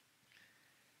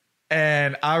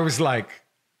 And I was like,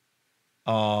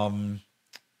 I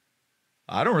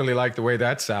don't really like the way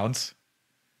that sounds.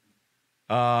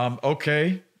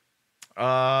 Okay.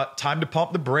 Time to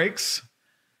pump the brakes.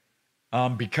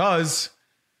 Because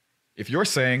if you're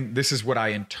saying this is what I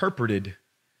interpreted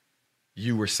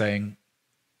you were saying,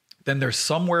 then there's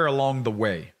somewhere along the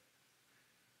way,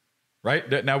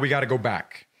 right? Now we got to go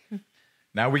back.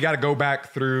 Now we got to go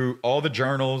back through all the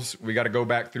journals. We got to go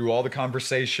back through all the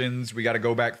conversations. We got to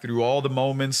go back through all the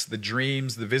moments, the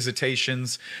dreams, the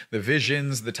visitations, the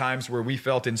visions, the times where we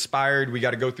felt inspired. We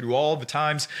got to go through all the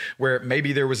times where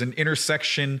maybe there was an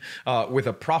intersection with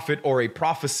a prophet or a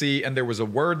prophecy and there was a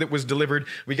word that was delivered.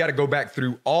 We got to go back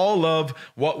through all of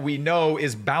what we know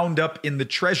is bound up in the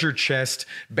treasure chest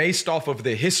based off of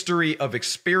the history of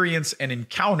experience and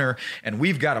encounter. And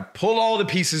we've got to pull all the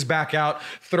pieces back out,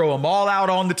 throw them all out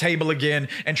on the table again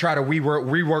and try to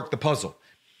rework the puzzle.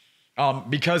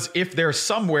 Because if there's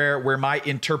somewhere where my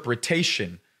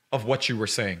interpretation of what you were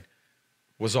saying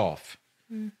was off,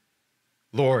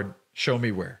 Lord, show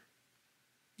me where.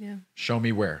 Yeah. Show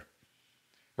me where.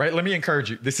 Right? Let me encourage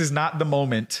you. This is not the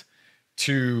moment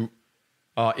to,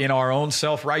 in our own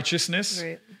self-righteousness,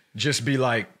 just be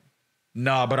like,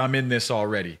 nah, but I'm in this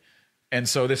already. And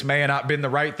so this may have not been the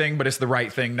right thing, but it's the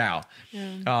right thing now.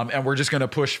 Yeah. And we're just going to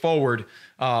push forward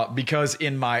because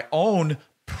in my own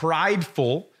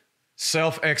prideful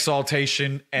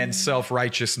self-exaltation and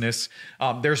self-righteousness,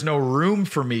 there's no room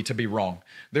for me to be wrong.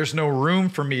 There's no room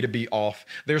for me to be off.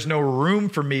 There's no room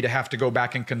for me to have to go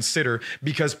back and consider,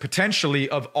 because potentially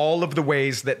of all of the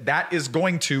ways that that is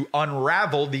going to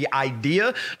unravel the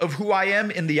idea of who I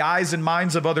am in the eyes and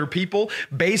minds of other people,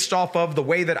 based off of the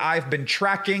way that I've been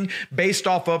tracking, based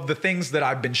off of the things that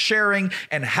I've been sharing,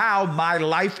 and how my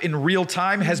life in real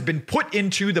time has been put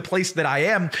into the place that I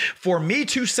am. For me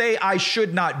to say I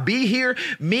should not be here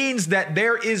means that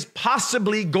there is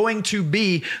possibly going to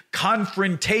be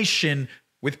confrontation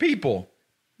with people.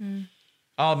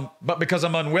 But because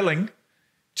I'm unwilling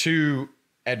to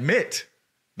admit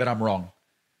that I'm wrong,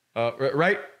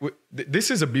 right?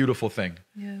 This is a beautiful thing.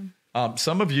 Yeah.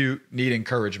 Some of you need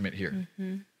encouragement here.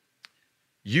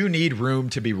 You need room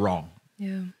to be wrong.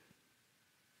 Yeah.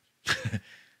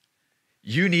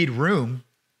 You need room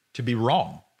to be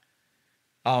wrong.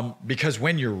 Because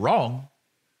when you're wrong,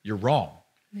 you're wrong.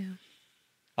 Yeah.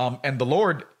 And the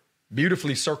Lord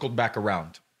beautifully circled back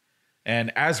around.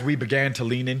 And as we began to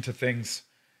lean into things,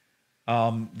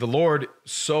 the Lord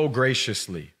so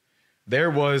graciously,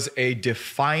 there was a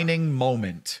defining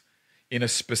moment in a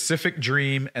specific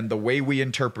dream and the way we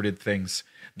interpreted things.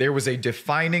 There was a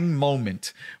defining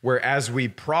moment where, as we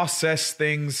processed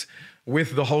things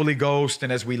with the Holy Ghost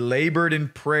and as we labored in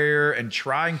prayer and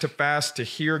trying to fast to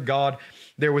hear God,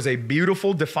 there was a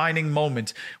beautiful defining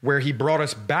moment where he brought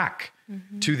us back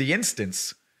to the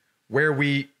instance where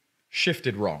we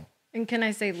shifted wrong. And can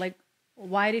I say, like,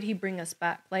 why did he bring us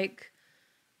back? Like,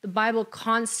 the Bible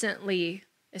constantly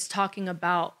is talking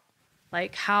about,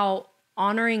 like, how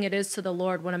honoring it is to the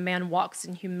Lord when a man walks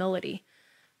in humility.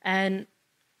 And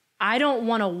I don't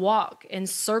want to walk in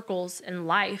circles in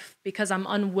life because I'm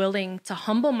unwilling to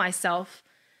humble myself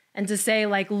and to say,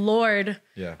 like, Lord,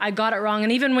 I got it wrong.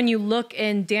 And even when you look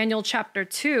in Daniel chapter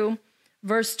 2,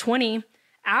 verse 20,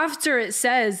 after it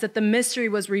says that the mystery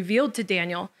was revealed to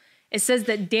Daniel, it says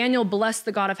that Daniel blessed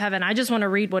the God of heaven. I just want to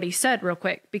read what he said real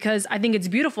quick, because I think it's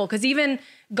beautiful, because even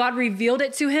God revealed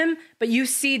it to him, but you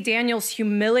see Daniel's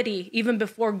humility even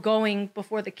before going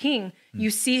before the king. You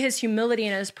see his humility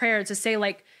in his prayer to say,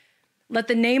 like, let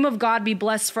the name of God be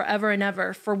blessed forever and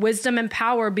ever, for wisdom and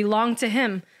power belong to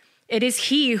him. It is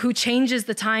he who changes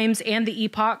the times and the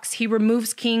epochs. He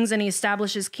removes kings and he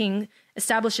establishes kings.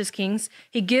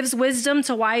 He gives wisdom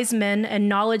to wise men and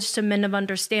knowledge to men of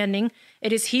understanding.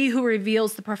 It is he who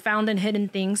reveals the profound and hidden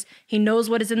things. He knows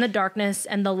what is in the darkness,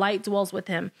 and the light dwells with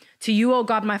him. To you, O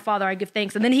God, my Father, I give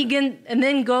thanks. And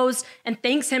then goes and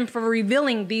thanks him for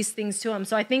revealing these things to him.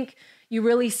 So I think you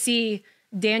really see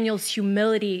Daniel's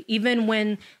humility. Even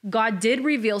when God did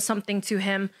reveal something to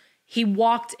him, he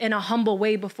walked in a humble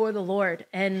way before the Lord.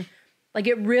 And like,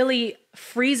 it really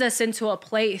frees us into a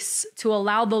place to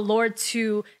allow the Lord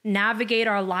to navigate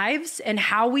our lives and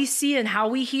how we see and how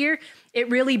we hear. It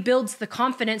really builds the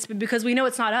confidence, but because we know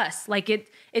it's not us. Like,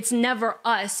 it's never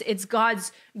us. It's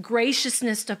God's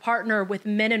graciousness to partner with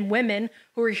men and women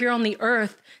who are here on the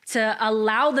earth to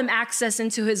allow them access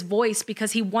into his voice,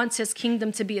 because he wants his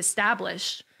kingdom to be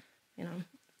established, you know.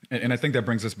 And I think that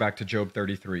brings us back to Job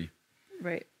 33.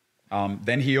 Right.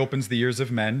 Then he opens the ears of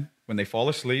men when they fall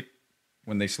asleep,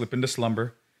 when they slip into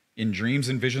slumber, in dreams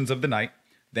and visions of the night.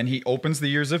 Then he opens the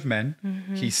ears of men.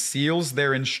 He seals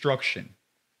their instruction.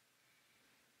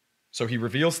 So he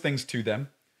reveals things to them,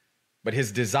 but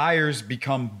his desires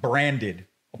become branded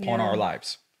upon our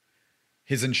lives.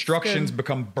 His instructions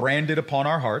become branded upon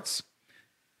our hearts.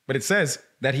 But it says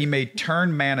that he may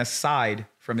turn man aside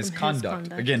from his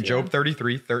conduct. Again, Job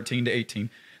 33, 13 to 18.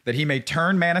 That he may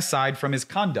turn man aside from his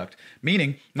conduct.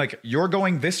 Meaning, like, you're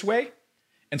going this way,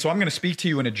 and so I'm going to speak to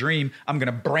you in a dream. I'm going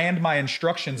to brand my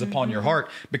instructions upon your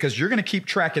heart, because you're going to keep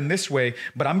tracking this way,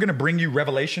 but I'm going to bring you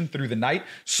revelation through the night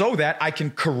so that I can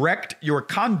correct your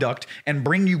conduct and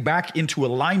bring you back into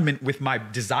alignment with my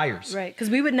desires. Right,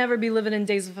 because we would never be living in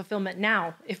days of fulfillment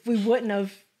now if we wouldn't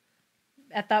have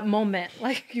at that moment,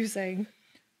 like you saying.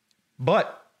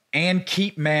 And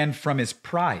keep man from his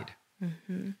pride.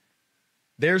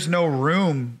 There's no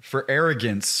room for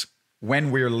arrogance when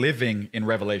we're living in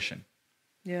revelation.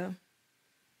 Yeah.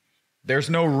 There's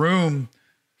no room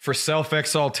for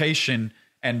self-exaltation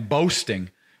and boasting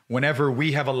whenever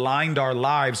we have aligned our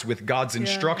lives with God's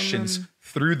instructions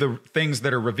through the things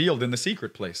that are revealed in the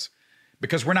secret place.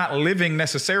 Because we're not living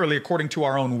necessarily according to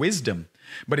our own wisdom,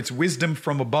 but it's wisdom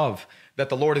from above. that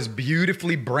the Lord has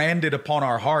beautifully branded upon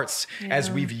our hearts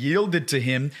as we've yielded to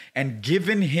him and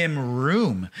given him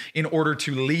room in order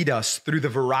to lead us through the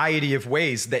variety of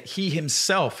ways that he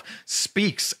himself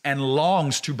speaks and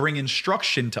longs to bring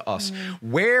instruction to us.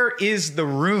 Where is the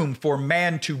room for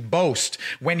man to boast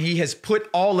when he has put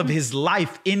all of his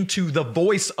life into the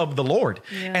voice of the Lord?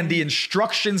 And the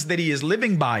instructions that he is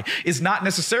living by is not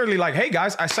necessarily like, hey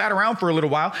guys, I sat around for a little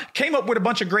while, came up with a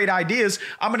bunch of great ideas.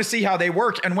 I'm going to see how they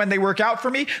work. And when they work out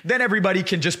for me, then everybody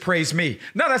can just praise me.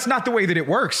 No, that's not the way that it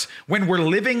works. When we're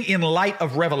living in light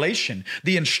of revelation,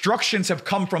 the instructions have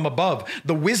come from above.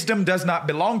 The wisdom does not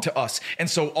belong to us. And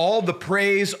so all the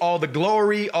praise, all the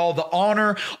glory, all the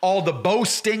honor, all the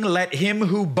boasting, let him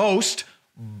who boast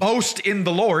in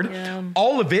the Lord.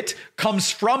 All of it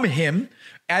comes from him.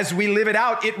 As we live it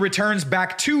out, it returns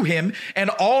back to him, and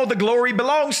all the glory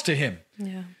belongs to him.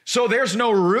 So there's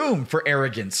no room for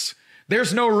arrogance.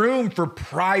 There's no room for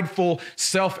prideful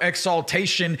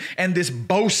self-exaltation and this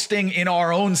boasting in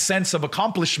our own sense of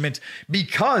accomplishment,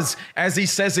 because, as he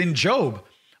says in Job,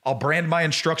 I'll brand my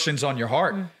instructions on your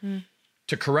heart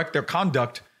to correct their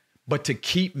conduct, but to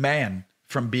keep man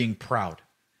from being proud.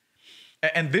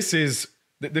 And this is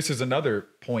another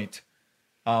point.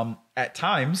 At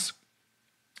times,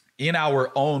 in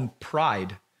our own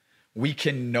pride, we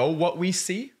can know what we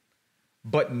see,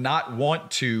 but not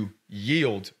want to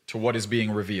yield to what is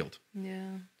being revealed. Yeah,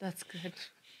 that's good.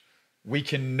 We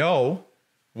can know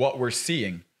what we're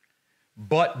seeing,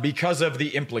 but because of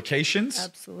the implications,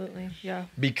 Absolutely, yeah.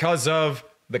 because of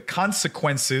the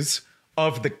consequences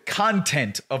of the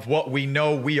content of what we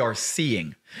know we are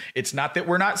seeing. It's not that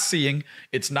we're not seeing.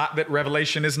 It's not that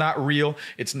revelation is not real.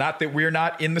 It's not that we're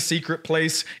not in the secret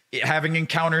place having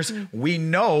encounters. We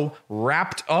know,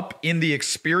 wrapped up in the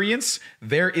experience,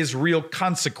 there is real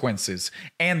consequences.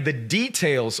 And the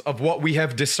details of what we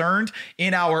have discerned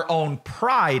in our own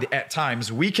pride at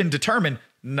times, we can determine,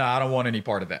 I don't want any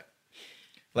part of that.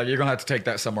 Like, you're going to have to take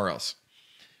that somewhere else.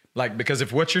 Like, because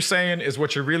if what you're saying is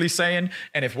what you're really saying,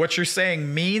 and if what you're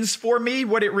saying means for me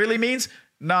what it really means,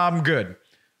 I'm good.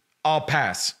 I'll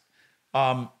pass.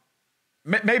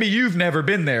 Maybe you've never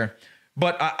been there,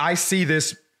 but I see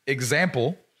this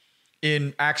example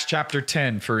in Acts chapter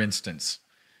 10, for instance.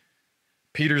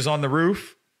 Peter's on the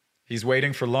roof. He's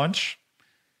waiting for lunch.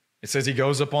 It says he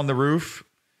goes up on the roof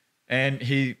and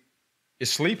he is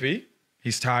sleepy.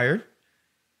 He's tired.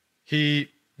 He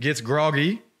gets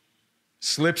groggy,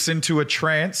 slips into a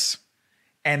trance,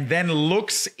 and then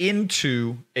looks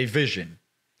into a vision.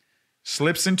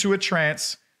 Slips into a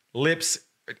trance,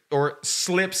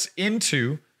 slips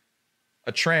into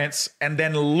a trance, and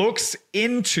then looks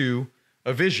into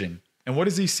a vision. And what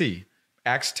does he see?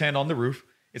 Acts 10 on the roof,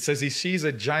 it says he sees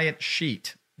a giant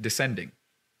sheet descending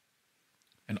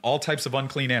and all types of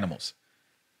unclean animals.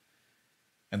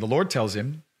 And the Lord tells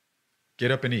him, get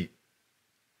up and eat.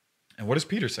 And what does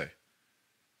Peter say?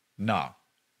 No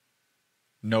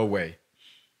way.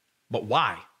 But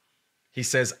why? He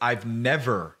says, I've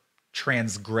never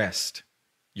transgressed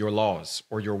your laws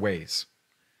or your ways.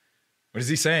 What is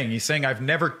he saying? He's saying, I've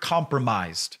never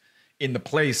compromised in the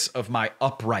place of my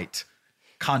upright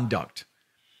conduct.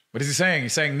 What is he saying?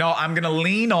 He's saying, no, I'm going to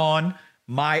lean on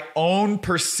my own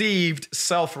perceived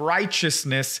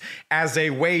self-righteousness as a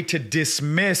way to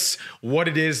dismiss what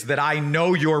it is that I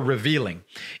know you're revealing.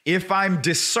 If I'm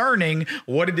discerning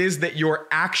what it is that you're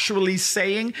actually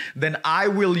saying, then I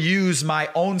will use my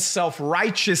own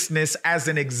self-righteousness as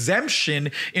an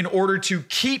exemption in order to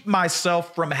keep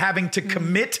myself from having to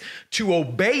commit to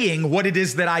obeying what it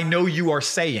is that I know you are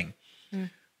saying.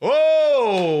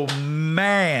 Oh,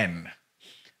 man.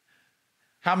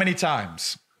 How many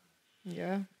times?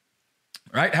 Yeah.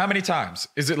 Right? How many times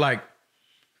is it like,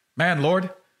 man,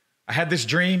 Lord, I had this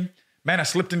dream. Man, I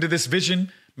slipped into this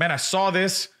vision. Man, I saw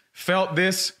this, felt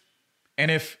this.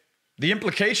 And if the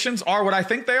implications are what I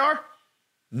think they are,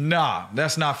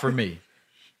 that's not for me.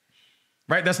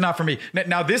 Right? That's not for me.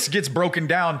 Now, this gets broken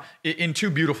down in two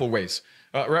beautiful ways.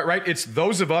 Right? It's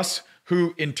those of us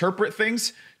who interpret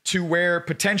things to where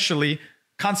potentially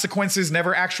consequences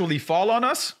never actually fall on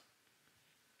us.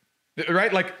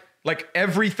 Right? Like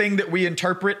everything that we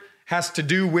interpret has to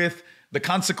do with the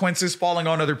consequences falling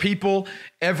on other people.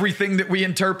 Everything that we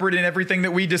interpret and everything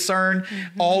that we discern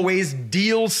always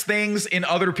deals things in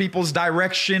other people's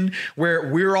direction,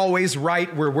 where we're always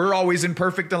right, where we're always in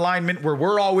perfect alignment, where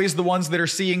we're always the ones that are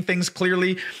seeing things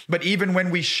clearly. But even when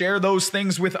we share those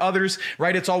things with others,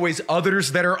 right, it's always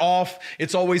others that are off.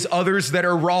 It's always others that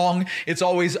are wrong. It's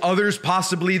always others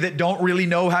possibly that don't really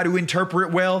know how to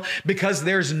interpret well, because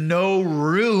there's no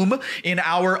room in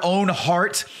our own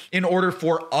heart in order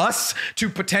for us to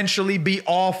potentially be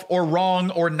off or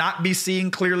wrong or not be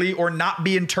seeing clearly or not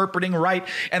be interpreting right.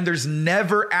 And there's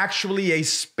never actually a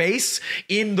space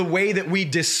in the way that we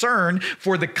discern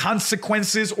for the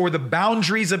consequences or the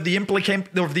boundaries of the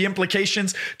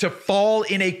implications to fall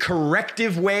in a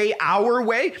corrective way, our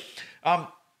way.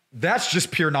 That's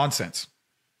just pure nonsense,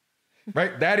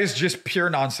 right? That is just pure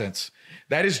nonsense.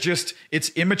 That is just, it's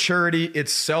immaturity,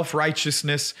 it's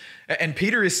self-righteousness. And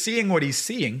Peter is seeing what he's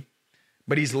seeing,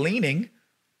 but he's leaning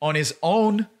on his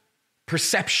own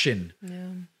perception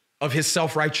of his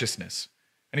self-righteousness.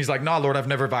 And he's like, "No, Lord, I've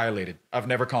never violated. I've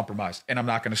never compromised, and I'm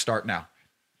not going to start now."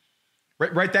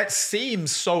 Right? That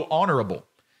seems so honorable.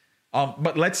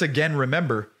 But let's again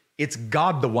remember, it's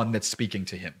God the one that's speaking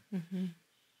to him.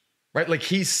 Right? Like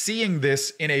he's seeing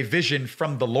this in a vision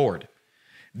from the Lord.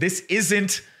 This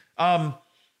isn't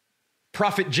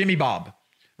Prophet Jimmy Bob,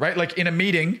 right? Like in a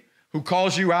meeting, who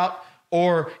calls you out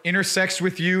or intersects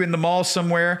with you in the mall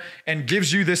somewhere and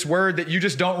gives you this word that you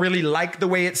just don't really like the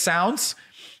way it sounds.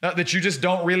 That you just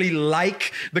don't really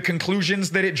like the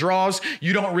conclusions that it draws.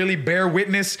 You don't really bear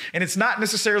witness. And it's not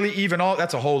necessarily even all,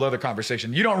 that's a whole other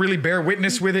conversation. You don't really bear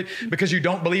witness with it because you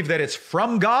don't believe that it's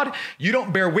from God. You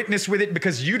don't bear witness with it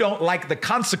because you don't like the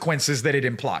consequences that it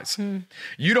implies.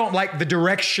 You don't like the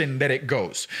direction that it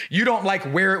goes. You don't like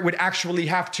where it would actually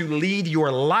have to lead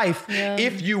your life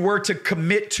if you were to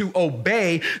commit to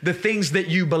obey the things that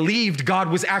you believed God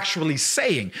was actually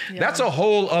saying. That's a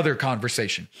whole other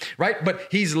conversation, right? But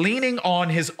he's leaning on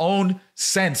his own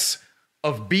sense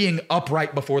of being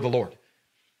upright before the Lord.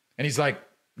 And he's like,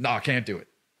 "No, I can't do it."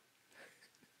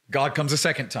 God comes a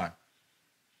second time.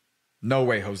 "No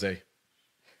way, Jose."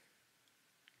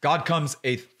 God comes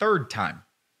a third time,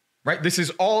 right? This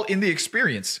is all in the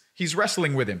experience. He's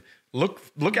wrestling with him.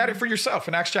 Look at it for yourself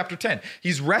in Acts chapter 10.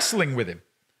 He's wrestling with him.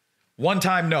 One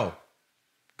time, no.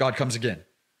 God comes again.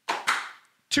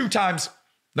 2 times,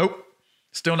 nope,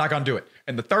 still not going to do it.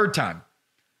 And the third time,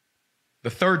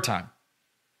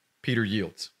 Peter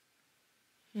yields.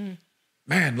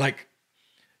 Man, like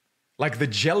the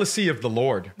jealousy of the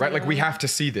Lord, right? Like we have to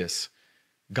see this.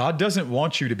 God doesn't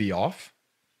want you to be off.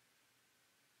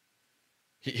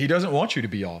 He doesn't want you to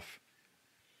be off.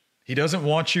 He doesn't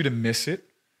want you to miss it.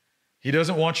 He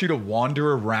doesn't want you to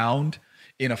wander around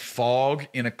in a fog,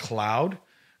 in a cloud,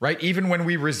 right? Even when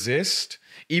we resist,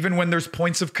 even when there's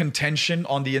points of contention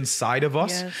on the inside of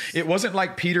us. It wasn't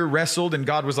like Peter wrestled and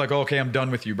God was like, "Okay, I'm done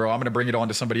with you, bro. I'm going to bring it on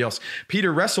to somebody else."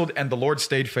 Peter wrestled and the Lord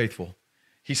stayed faithful.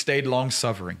 He stayed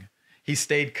long-suffering. He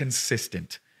stayed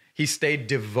consistent. He stayed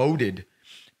devoted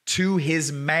to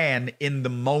his man in the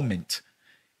moment.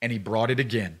 And he brought it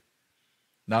again.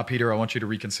 "Now, Peter, I want you to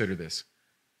reconsider this."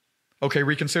 Okay,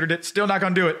 reconsidered it. Still not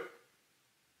going to do it.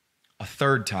 A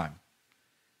third time.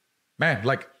 Man,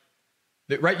 like,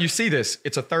 right? You see this.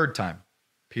 It's a third time.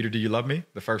 "Peter, do you love me?"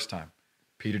 The first time.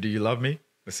 "Peter, do you love me?"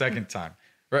 The second time.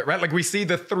 Right? Like we see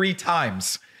the 3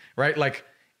 times, right? Like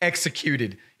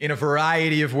executed in a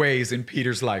variety of ways in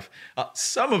Peter's life.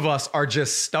 Some of us are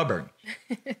just stubborn.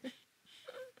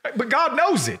 Right? But God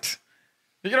knows it.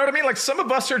 You know what I mean? Like some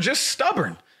of us are just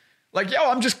stubborn. Like, yo,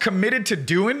 I'm just committed to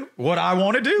doing what I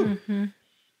want to do.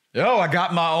 Yo, I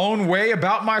got my own way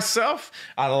about myself.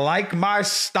 I like my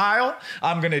style.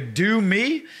 I'm going to do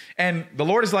me. And the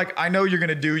Lord is like, "I know you're going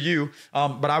to do you,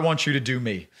 but I want you to do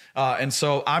me. And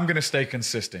so I'm going to stay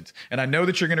consistent. And I know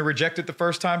that you're going to reject it the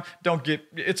first time.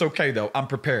 It's okay though. I'm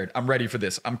prepared. I'm ready for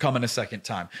this. I'm coming a second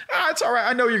time. It's all right.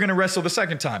 I know you're going to wrestle the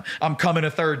second time. I'm coming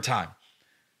a third time."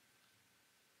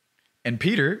 And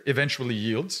Peter eventually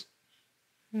yields,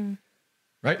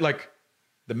 right? Like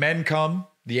the men come,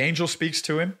 the angel speaks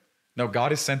to him. "No,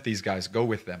 God has sent these guys. Go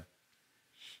with them."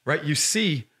 Right? You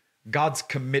see God's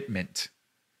commitment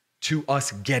to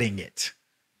us getting it.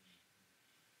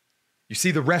 You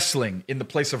see the wrestling in the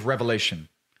place of revelation.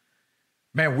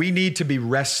 Man, we need to be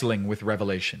wrestling with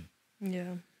revelation.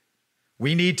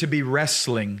 We need to be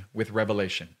wrestling with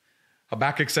revelation.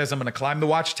 Habakkuk says, "I'm going to climb the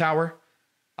watchtower.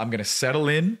 I'm going to settle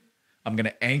in. I'm going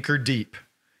to anchor deep.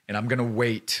 And I'm going to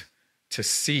wait to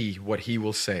see what he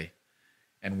will say."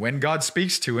 And when God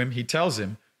speaks to him, he tells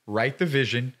him, "Write the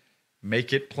vision,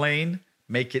 make it plain,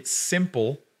 make it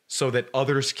simple so that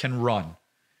others can run."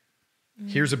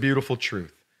 Here's a beautiful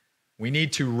truth. We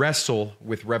need to wrestle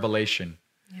with revelation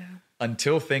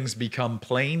until things become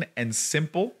plain and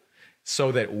simple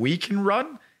so that we can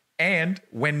run and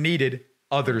when needed,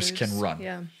 others can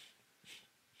run.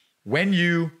 When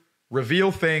you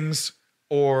reveal things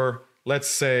or let's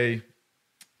say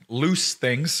loose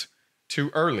things too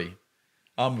early,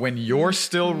 when you're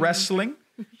still wrestling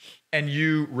and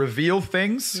you reveal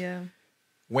things,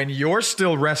 when you're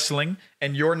still wrestling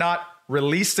and you're not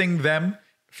releasing them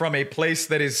from a place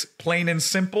that is plain and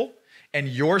simple, and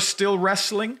you're still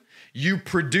wrestling, you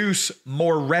produce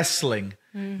more wrestling,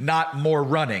 not more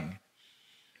running.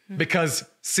 Because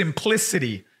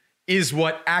simplicity is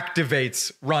what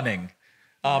activates running.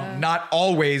 Not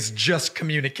always just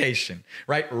communication,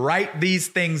 right? Write these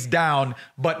things down,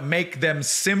 but make them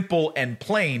simple and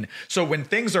plain. So when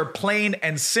things are plain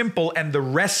and simple and the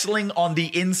wrestling on the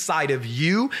inside of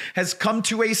you has come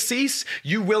to a cease,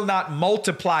 you will not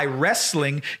multiply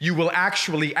wrestling. You will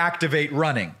actually activate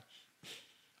running.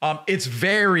 It's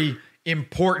very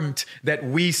important that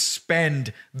we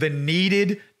spend the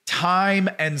needed time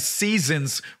and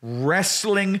seasons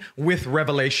wrestling with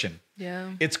revelation.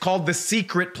 Yeah. It's called the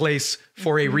secret place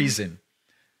for a reason.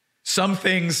 Some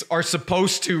things are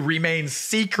supposed to remain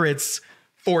secrets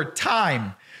for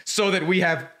time, so that we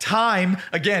have time.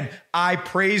 Again, I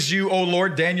praise you, O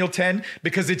Lord, Daniel 10,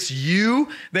 because it's you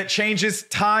that changes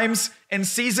times and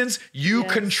seasons. You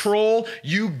control,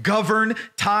 you govern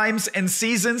times and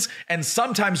seasons. And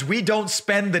sometimes we don't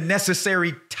spend the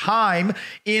necessary time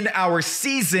in our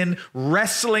season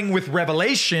wrestling with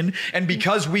revelation. And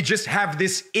because we just have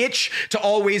this itch to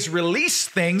always release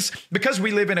things, because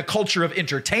we live in a culture of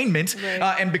entertainment,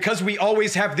 and because we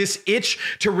always have this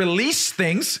itch to release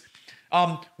things,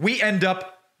 we end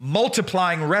up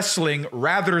multiplying wrestling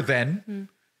rather than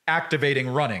activating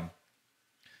running.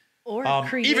 Or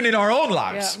even in our own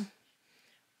lives. Yeah.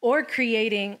 Or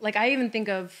creating, like I even think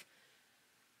of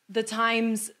the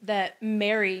times that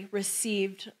Mary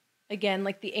received, again,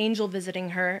 like the angel visiting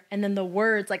her, and then the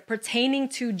words like pertaining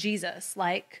to Jesus,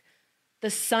 like the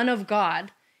Son of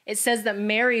God. It says that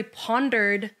Mary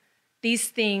pondered these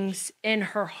things in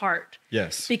her heart.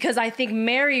 Yes. Because I think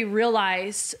Mary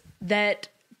realized that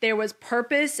there was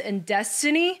purpose and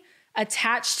destiny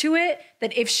attached to it,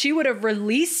 that if she would have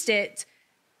released it,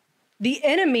 the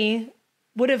enemy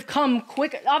would have come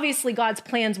quick. Obviously, God's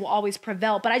plans will always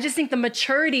prevail, but I just think the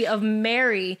maturity of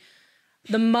Mary,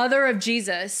 the mother of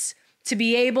Jesus, to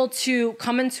be able to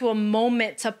come into a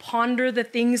moment to ponder the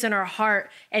things in her heart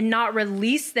and not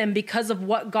release them because of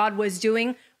what God was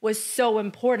doing was so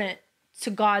important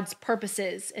to God's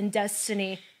purposes and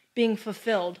destiny being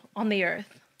fulfilled on the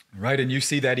earth. Right, and you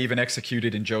see that even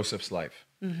executed in Joseph's life.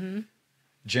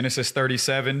 Genesis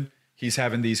 37, he's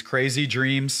having these crazy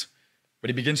dreams, but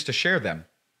he begins to share them.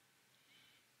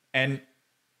 And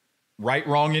right,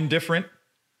 wrong, indifferent,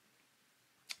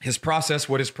 his process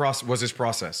was his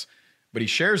process. But he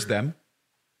shares them,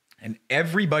 and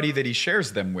everybody that he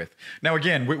shares them with. Now,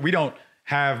 again, we don't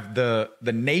have the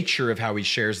nature of how he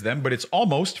shares them, but it's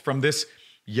almost from this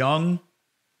young.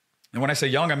 And when I say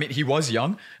young, I mean, he was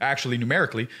young, actually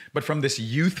numerically, but from this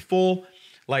youthful,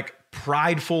 like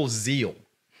prideful zeal.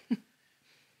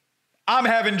 I'm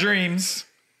having dreams,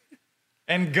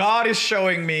 and God is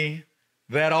showing me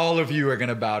that all of you are going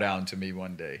to bow down to me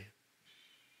one day.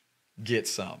 Get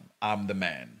some. I'm the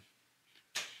man.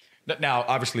 Now,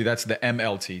 obviously, that's the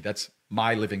MLT. That's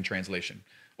my living translation,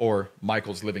 or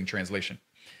Michael's living translation.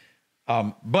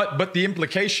 But the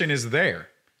implication is there.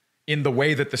 In the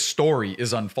way that the story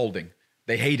is unfolding.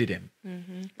 They hated him.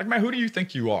 Like, man, who do you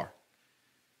think you are?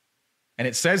 And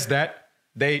it says that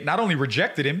they not only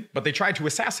rejected him, but they tried to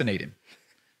assassinate him.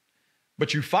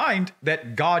 But you find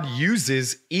that God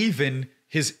uses even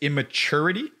his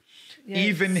immaturity,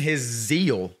 even his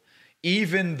zeal,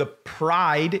 even the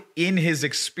pride in his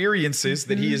experiences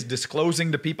that he is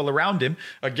disclosing to people around him.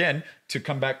 Again, to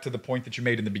come back to the point that you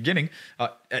made in the beginning,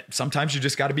 sometimes you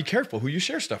just got to be careful who you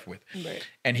share stuff with. Right.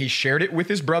 And he shared it with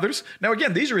his brothers. Now,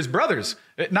 again, these are his brothers.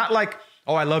 Not like,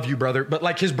 oh, I love you, brother, but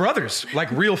like his brothers, like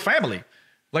real family.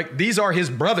 Like these are his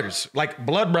brothers, like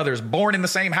blood brothers, born in the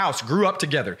same house, grew up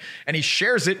together. And he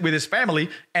shares it with his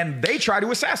family, and they try to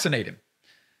assassinate him.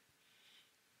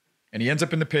 And he ends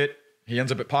up in the pit. He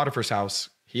ends up at Potiphar's house.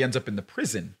 He ends up in the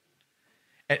prison.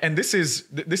 And this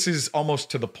is almost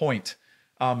to the point.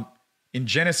 In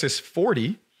Genesis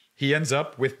 40, he ends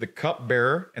up with the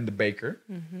cupbearer and the baker.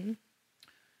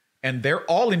 And they're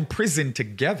all in prison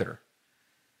together.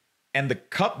 And the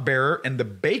cupbearer and the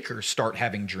baker start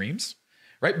having dreams,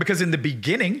 right? Because in the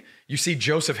beginning, you see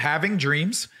Joseph having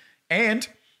dreams, and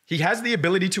he has the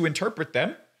ability to interpret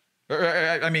them.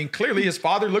 I mean, clearly his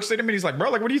father looks at him and he's like, bro,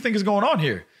 like, what do you think is going on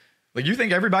here? Like, you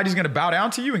think everybody's going to bow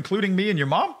down to you, including me and your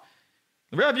mom?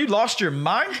 Bro, have you lost your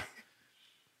mind?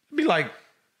 It'd be like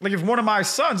if one of my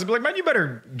sons would be like, man, you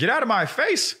better get out of my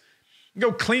face.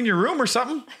 Go clean your room or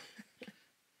something.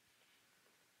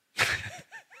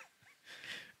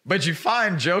 But you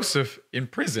find Joseph in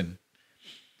prison,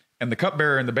 and the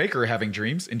cupbearer and the baker are having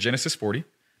dreams in Genesis 40.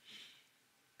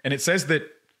 And it says that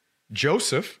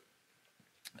Joseph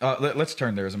Let's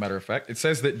turn there, as a matter of fact. It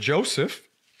says that Joseph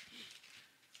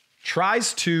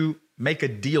tries to make a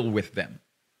deal with them.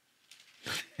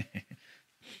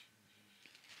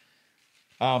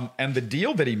 And the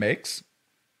deal that he makes,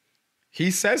 he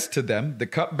says to them, the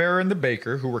cupbearer and the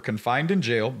baker who were confined in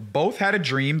jail both had a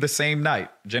dream the same night.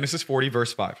 Genesis 40,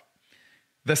 verse 5.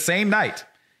 The same night,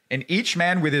 and each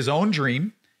man with his own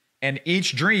dream, and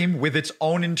each dream with its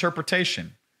own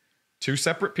interpretation. Two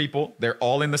separate people, they're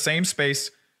all in the same space.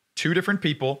 Two different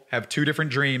people have two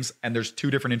different dreams, and there's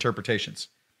two different interpretations.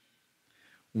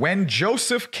 When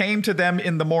Joseph came to them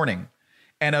in the morning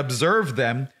and observed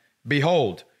them,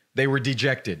 behold, they were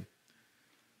dejected.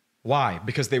 Why?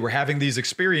 Because they were having these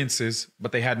experiences,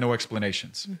 but they had no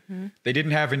explanations. They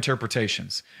didn't have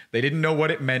interpretations. They didn't know what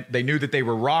it meant. They knew that they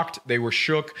were rocked. They were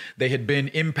shook. They had been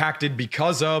impacted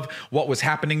because of what was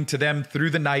happening to them through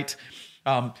the night.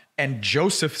 And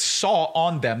Joseph saw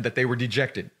on them that they were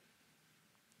dejected.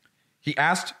 He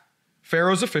asked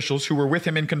Pharaoh's officials who were with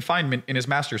him in confinement in his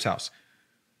master's house,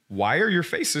 "Why are your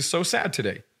faces so sad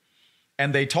today?"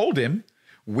 And they told him,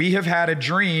 "We have had a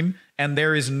dream, and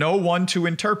there is no one to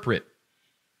interpret."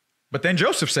 But then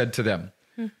Joseph said to them,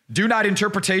 "Do not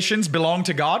interpretations belong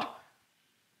to God?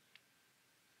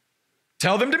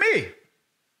 Tell them to me.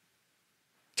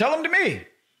 Tell them to me.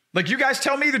 Like, you guys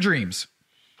tell me the dreams."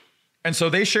 And so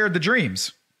they shared the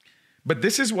dreams. But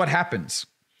this is what happens.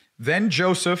 Then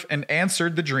Joseph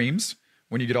answered the dreams.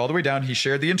 When you get all the way down, he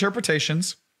shared the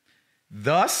interpretations.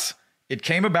 Thus, it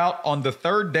came about on the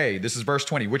third day, this is verse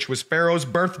 20, which was Pharaoh's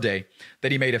birthday,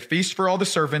 that he made a feast for all the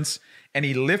servants, and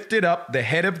he lifted up the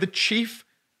head of the chief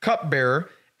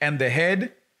cupbearer and the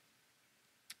head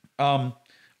of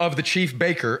the chief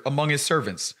baker among his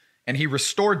servants, and he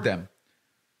restored them.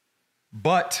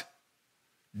 But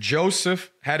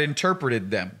Joseph had interpreted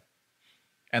them,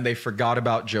 and they forgot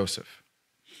about Joseph.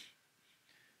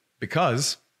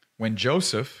 Because when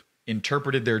Joseph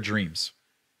interpreted their dreams,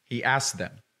 he asked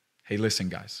them, "Hey, listen,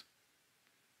 guys,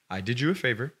 I did you a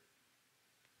favor.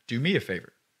 Do me a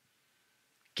favor.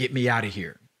 Get me out of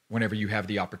here whenever you have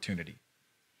the opportunity."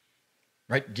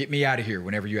 Right? Get me out of here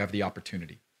whenever you have the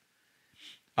opportunity.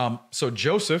 So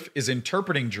Joseph is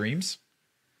interpreting dreams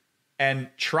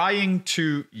and trying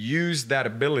to use that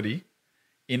ability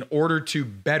in order to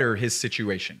better his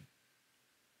situation.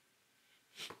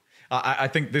 I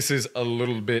think this is a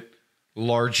little bit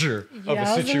larger of a situation. I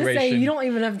was going to say, you don't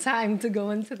even have time to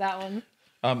go into that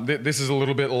one. This is a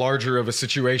little bit larger of a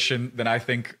situation than I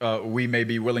think we may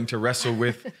be willing to wrestle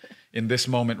with in this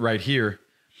moment right here.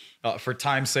 For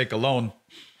time's sake alone,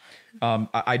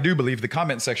 I do believe the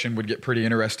comment section would get pretty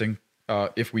interesting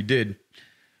if we did.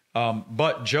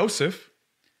 But Joseph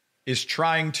is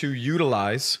trying to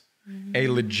utilize a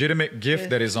legitimate gift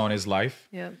that is on his life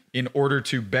in order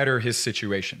to better his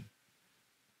situation.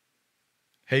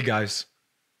 Hey guys,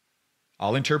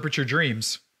 I'll interpret your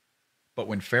dreams, but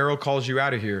when Pharaoh calls you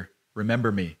out of here, remember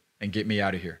me and get me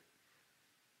out of here.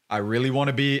 I really want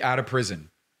to be out of prison.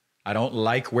 I don't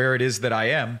like where it is that I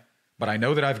am, but I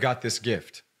know that I've got this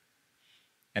gift.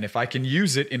 And if I can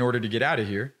use it in order to get out of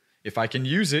here, if I can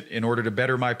use it in order to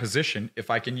better my position, if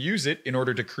I can use it in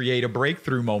order to create a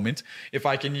breakthrough moment, if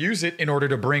I can use it in order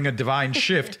to bring a divine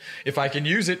shift, if I can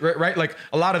use it, right? Like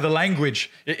a lot of the language,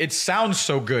 it sounds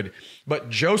so good. But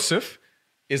Joseph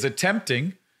is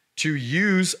attempting to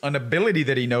use an ability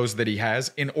that he knows that he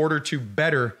has in order to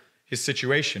better his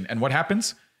situation. And what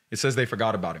happens? It says they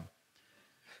forgot about him.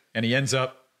 And he ends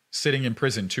up sitting in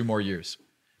prison 2 more years.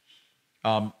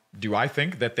 Do I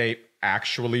think that they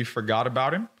actually forgot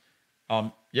about him?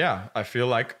 Yeah, I feel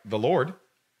like the Lord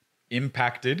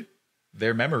impacted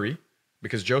their memory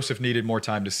because Joseph needed more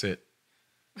time to sit.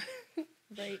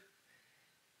 Right.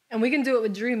 And we can do it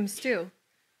with dreams too.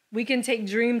 We can take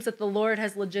dreams that the Lord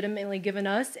has legitimately given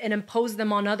us and impose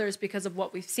them on others because of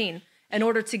what we've seen in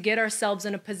order to get ourselves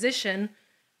in a position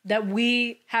that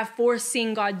we have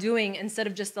foreseen God doing instead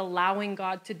of just allowing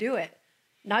God to do it.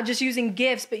 Not just using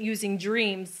gifts, but using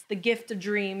dreams, the gift of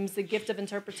dreams, the gift of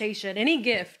interpretation, any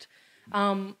gift.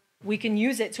 We can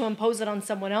use it to impose it on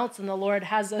someone else, and the Lord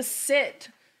has us sit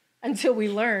until we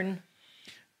learn.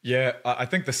 Yeah, I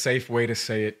think the safe way to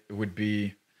say it would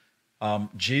be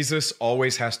Jesus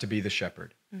always has to be the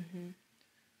shepherd.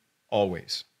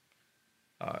 Always.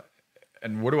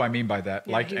 And what do I mean by that?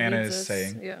 Yeah, like Anna is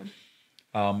saying,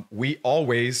 we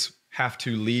always have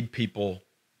to lead people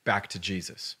back to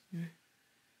Jesus.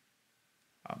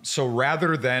 So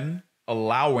rather than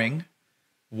allowing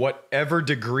whatever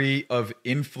degree of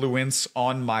influence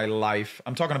on my life,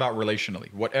 I'm talking about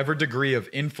relationally, whatever degree of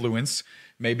influence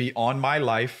may be on my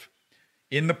life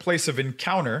in the place of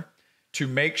encounter to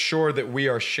make sure that we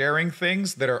are sharing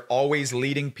things that are always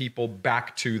leading people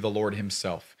back to the Lord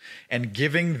himself and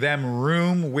giving them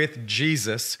room with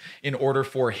Jesus in order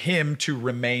for him to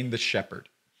remain the shepherd.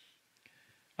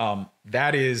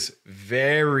 That is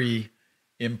very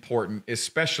important,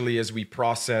 especially as we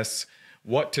process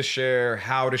what to share,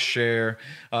 how to share,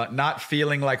 not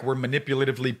feeling like we're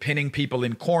manipulatively pinning people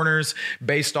in corners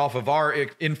based off of our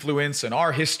influence and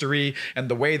our history and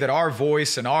the way that our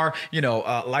voice and our,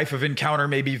 life of encounter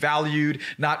may be valued,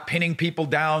 not pinning people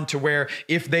down to where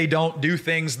if they don't do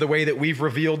things the way that we've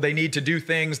revealed they need to do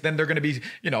things, then they're going to be,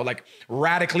 like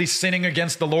radically sinning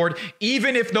against the Lord,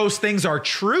 even if those things are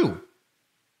true.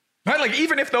 Right? Like,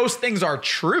 even if those things are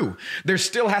true, there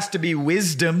still has to be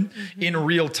wisdom in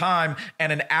real time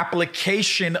and an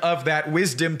application of that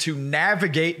wisdom to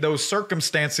navigate those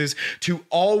circumstances, to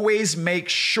always make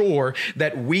sure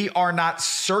that we are not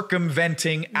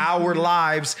circumventing our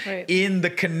lives in the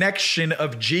connection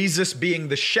of Jesus being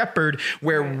the shepherd,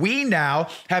 where we now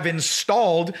have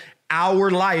installed our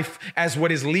life as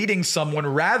what is leading someone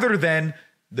rather than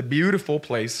the beautiful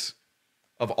place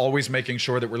of always making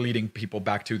sure that we're leading people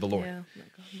back to the Lord. Yeah,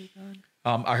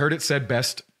 I heard it said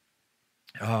best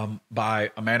by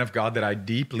a man of God that I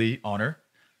deeply honor.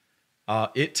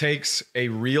 It takes a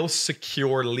real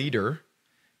secure leader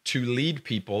to lead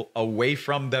people away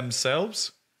from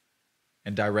themselves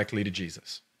and directly to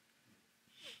Jesus.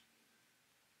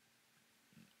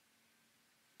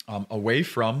 Away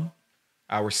from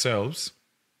ourselves,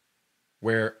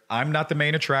 where I'm not the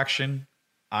main attraction,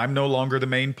 I'm no longer the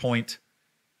main point,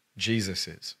 Jesus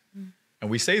is. And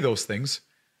we say those things,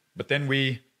 but then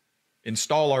we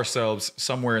install ourselves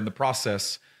somewhere in the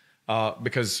process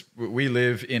because we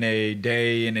live in a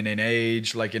day and in an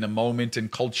age, like in a moment in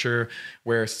culture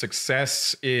where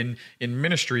success in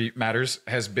ministry matters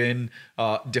has been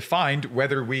defined,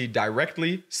 whether we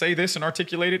directly say this and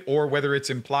articulate it or whether it's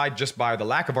implied just by the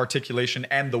lack of articulation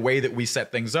and the way that we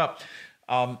set things up.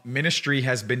 Ministry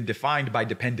has been defined by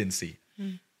dependency.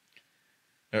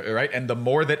 Right? And the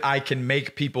more that I can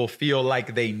make people feel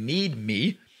like they need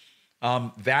me,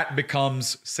 that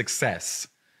becomes success.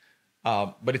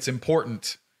 But it's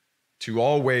important to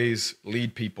always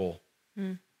lead people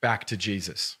back to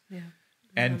Jesus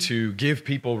and to give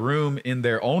people room in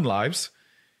their own lives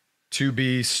to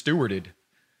be stewarded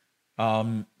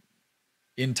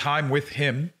in time with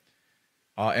him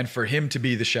and for him to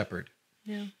be the shepherd.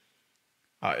 Yeah.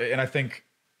 And I think,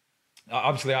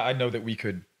 obviously, I know that we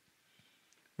could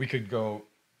go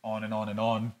on and on and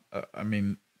on.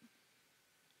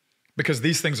 Because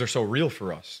these things are so real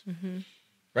for us,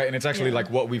 right? And it's actually like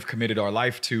what we've committed our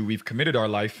life to. We've committed our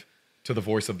life to the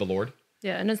voice of the Lord.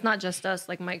 Yeah, and it's not just us.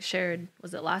 Like Mike shared,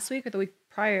 was it last week or the week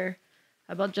prior,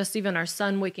 about just even our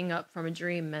son waking up from a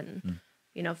dream and,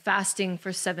 fasting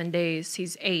for 7 days.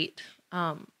 He's 8.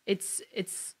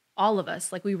 It's all of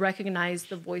us. Like, we recognize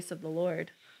the voice of the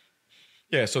Lord.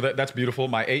 Yeah, so that's beautiful.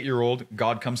 My 8-year-old,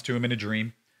 God comes to him in a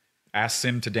dream, asks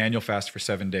him to Daniel fast for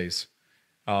 7 days.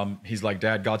 He's like,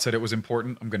 Dad, God said it was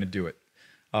important. I'm going to do it.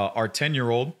 Our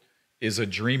 10-year-old is a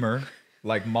dreamer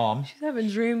like mom. She's having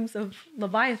dreams of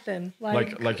Leviathan.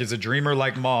 Like is a dreamer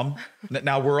like mom.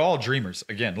 Now, we're all dreamers.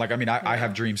 Again, I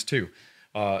have dreams too.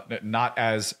 Not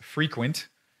as frequent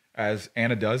as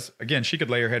Anna does. Again, she could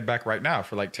lay her head back right now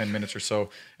for like 10 minutes or so.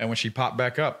 And when she popped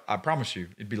back up, I promise you,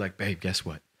 it'd be like, babe, guess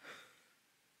what?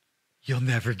 You'll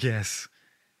never guess.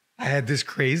 I had this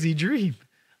crazy dream.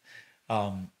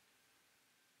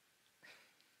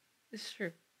 It's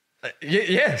true.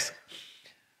 Yes.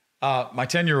 My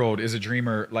 10-year-old is a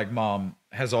dreamer like mom,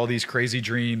 has all these crazy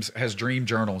dreams, has dream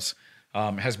journals,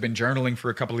 has been journaling for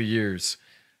a couple of years,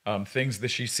 things that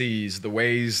she sees, the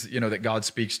ways, that God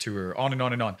speaks to her, on and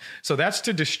on and on. So that's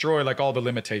to destroy like all the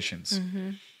limitations,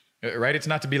 right? It's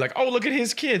not to be like, oh, look at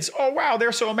his kids. Oh, wow,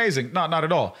 they're so amazing. Not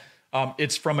at all.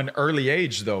 It's from an early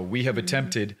age, though, we have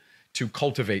attempted to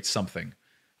cultivate something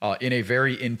in a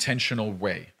very intentional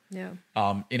way. Yeah.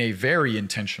 In a very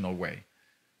intentional way.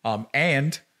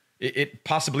 And it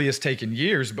possibly has taken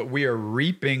years, but we are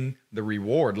reaping the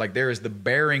reward. Like, there is the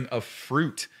bearing of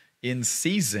fruit in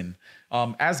season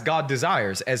as God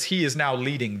desires, as he is now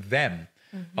leading them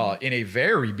in a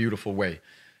very beautiful way.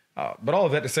 But all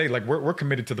of that to say, like, we're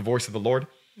committed to the voice of the Lord,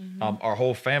 our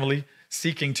whole family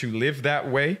seeking to live that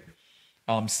way.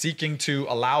 seeking to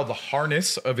allow the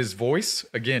harness of his voice.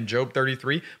 Again, Job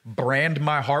 33, brand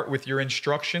my heart with your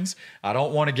instructions. I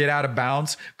don't want to get out of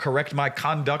bounds. Correct my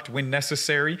conduct when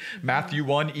necessary. Matthew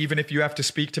 1, even if you have to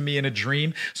speak to me in a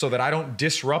dream so that I don't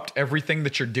disrupt everything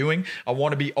that you're doing. I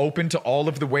want to be open to all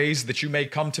of the ways that you may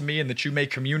come to me and that you may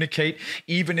communicate,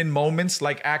 even in moments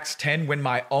like Acts 10, when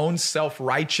my own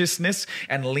self-righteousness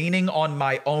and leaning on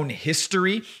my own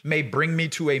history may bring me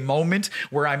to a moment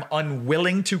where I'm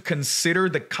unwilling to consider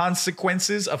the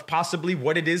consequences of possibly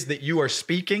what it is that you are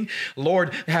speaking.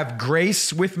 Lord, have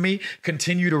grace with me.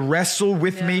 Continue to wrestle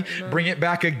with me. Bring it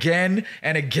back again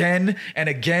and again and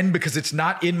again, because it's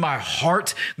not in my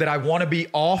heart that I want to be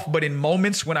off, but in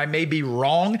moments when I may be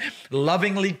wrong,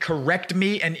 lovingly correct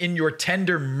me, and in your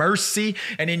tender mercy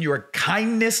and in your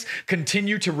kindness,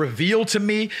 continue to reveal to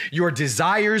me your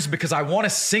desires, because I want to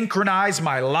synchronize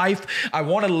my life. I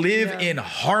want to live in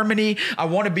harmony. I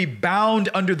want to be bound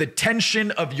under the tension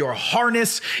of your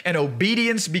harness and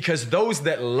obedience, because those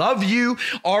that love you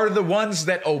are the ones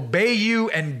that obey you.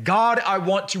 And God, I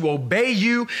want to obey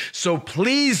you. So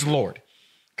please, Lord,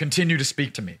 continue to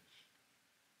speak to me.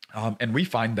 And we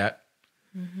find that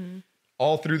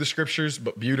all through the scriptures,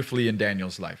 but beautifully in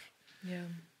Daniel's life.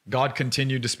 God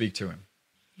continued to speak to him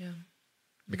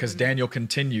because Daniel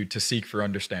continued to seek for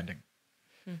understanding.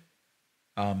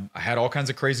 I had all kinds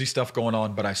of crazy stuff going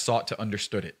on, but I sought to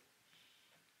understood it.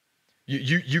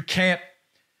 You can't,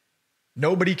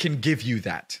 nobody can give you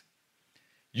that.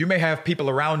 You may have people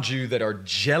around you that are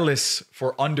jealous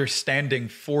for understanding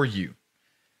for you,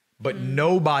 but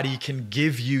nobody can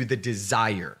give you the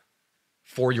desire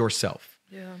for yourself.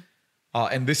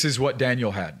 And this is what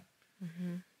Daniel had.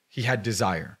 He had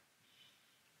desire.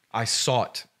 I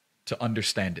sought to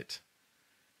understand it.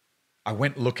 I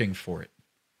went looking for it.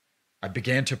 I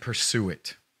began to pursue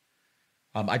it.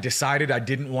 I decided I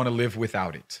didn't want to live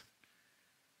without it.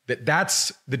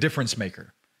 That's the difference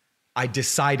maker. I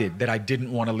decided that I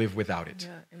didn't want to live without it.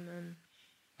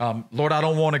 Amen. Lord, I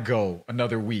don't want to go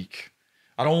another week.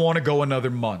 I don't want to go another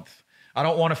month. I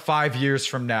don't want to 5 years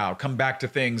from now come back to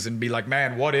things and be like,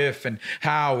 man, what if and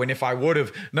how and if I would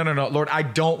have. No. Lord, I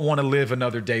don't want to live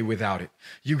another day without it.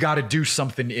 You got to do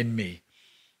something in me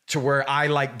to where I,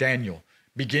 like Daniel,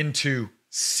 begin to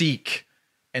seek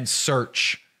and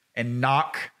search and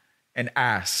knock and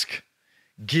ask.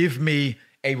 Give me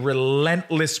a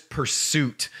relentless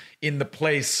pursuit in the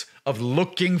place of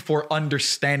looking for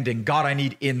understanding. God, I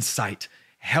need insight.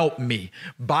 Help me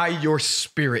by your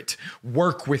Spirit.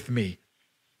 Work with me.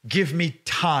 Give me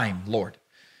time, Lord.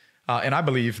 And I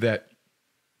believe that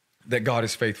God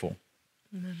is faithful.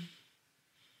 Amen.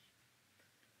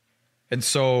 And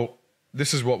so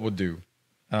this is what we'll do.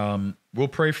 We'll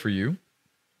pray for you.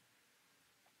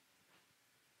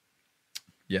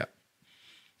 Yeah.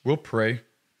 We'll pray.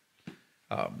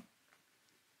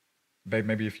 Babe,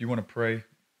 maybe if you want to pray,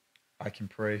 I can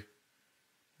pray.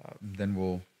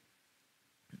 Then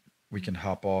we can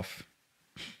hop off.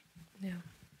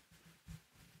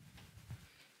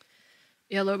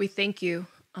 Yeah, Lord, we thank you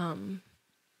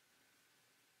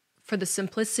for the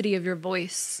simplicity of your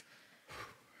voice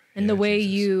and the way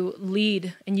Jesus, you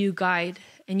lead and you guide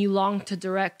and you long to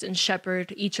direct and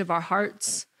shepherd each of our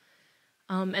hearts.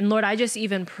 And Lord, I just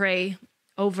even pray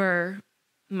over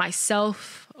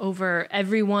myself, over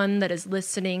everyone that is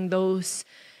listening, those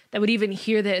that would even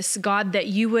hear this, God, that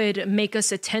you would make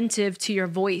us attentive to your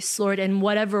voice, Lord, in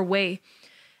whatever way,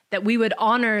 that we would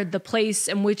honor the place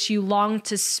in which you long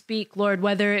to speak, Lord,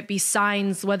 whether it be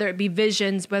signs, whether it be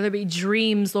visions, whether it be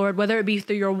dreams, Lord, whether it be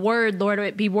through your word, Lord, or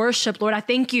it be worship, Lord. I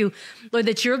thank you, Lord,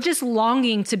 that you're just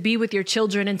longing to be with your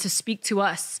children and to speak to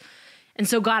us. And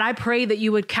so, God, I pray that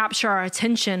you would capture our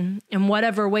attention in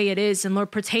whatever way it is. And Lord,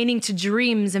 pertaining to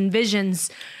dreams and visions,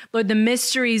 Lord, the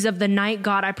mysteries of the night,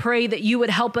 God, I pray that you would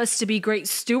help us to be great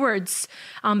stewards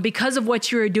because of what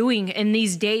you are doing in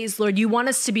these days. Lord, you want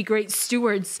us to be great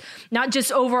stewards, not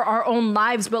just over our own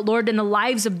lives, but Lord, in the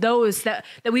lives of those that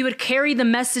we would carry the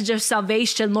message of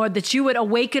salvation, Lord, that you would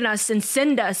awaken us and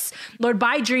send us, Lord,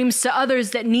 by dreams to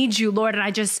others that need you, Lord. And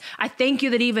I thank you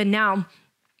that even now,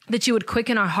 that you would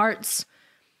quicken our hearts,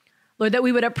 Lord, that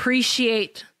we would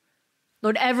appreciate,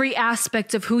 Lord, every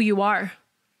aspect of who you are.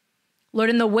 Lord,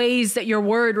 in the ways that your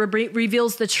word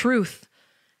reveals the truth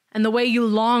and the way you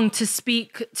long to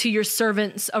speak to your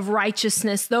servants of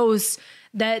righteousness, those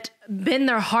that bend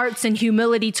their hearts in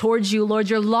humility towards you, Lord,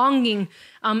 you're longing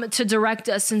to direct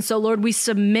us. And so, Lord, we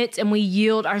submit and we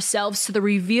yield ourselves to the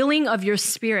revealing of your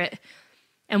Spirit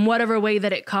in whatever way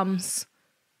that it comes.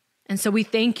 And so we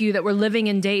thank you that we're living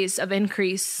in days of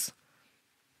increase.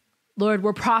 Lord,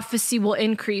 where prophecy will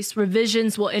increase,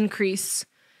 revisions will increase,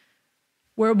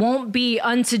 where it won't be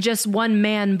unto just one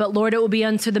man, but Lord, it will be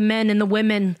unto the men and the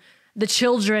women, the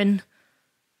children,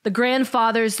 the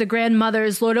grandfathers, the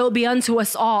grandmothers. Lord, it will be unto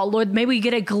us all. Lord, may we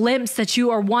get a glimpse that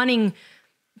you are wanting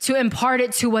to impart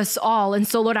it to us all. And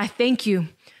so, Lord, I thank you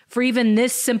for even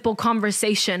this simple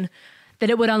conversation, that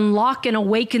it would unlock and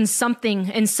awaken something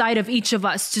inside of each of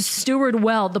us to steward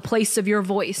well the place of your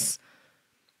voice.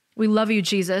 We love you,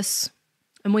 Jesus,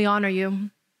 and we honor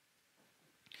you.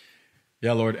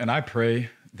 Yeah, Lord, and I pray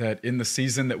that in the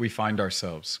season that we find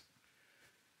ourselves,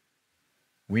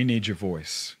 we need your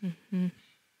voice.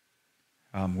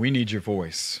 We need your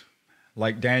voice.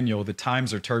 Like Daniel, the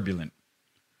times are turbulent.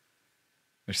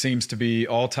 There seems to be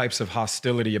all types of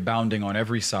hostility abounding on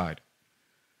every side.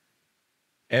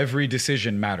 Every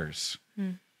decision matters.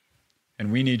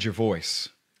 And we need your voice.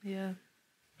 Yeah.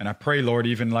 And I pray, Lord,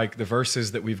 even like the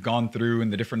verses that we've gone through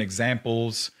and the different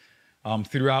examples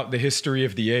throughout the history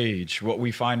of the age, what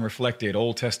we find reflected,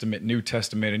 Old Testament, New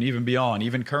Testament, and even beyond,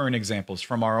 even current examples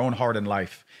from our own heart and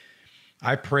life.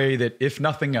 I pray that if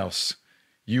nothing else,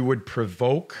 you would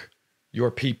provoke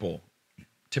your people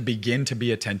to begin to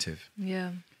be attentive.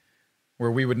 Yeah.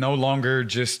 Where we would no longer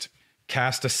just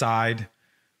cast aside,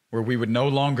 where we would no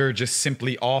longer just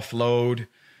simply offload,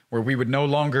 where we would no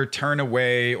longer turn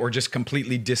away or just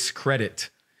completely discredit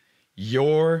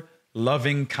your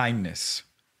loving kindness,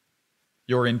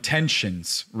 your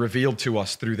intentions revealed to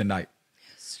us through the night.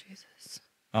 Yes, Jesus.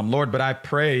 Lord, but I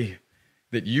pray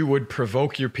that you would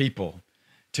provoke your people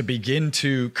to begin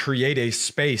to create a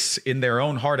space in their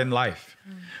own heart and life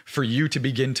for you to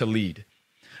begin to lead.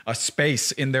 A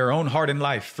space in their own heart and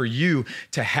life for you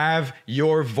to have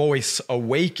your voice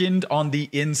awakened on the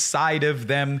inside of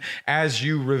them as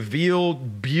you reveal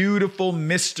beautiful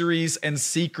mysteries and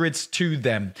secrets to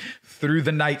them through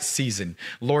the night season.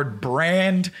 Lord,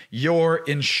 brand your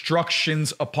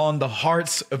instructions upon the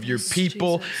hearts of your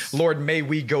people. Jesus. Lord, may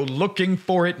we go looking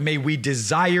for it. May we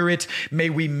desire it.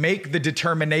 May we make the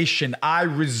determination. I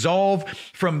resolve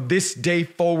from this day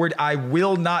forward, I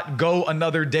will not go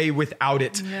another day without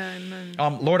it. Yeah,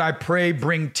 amen. Lord, I pray,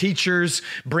 bring teachers,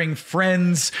 bring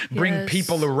friends, bring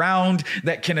people around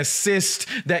that can assist,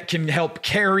 that can help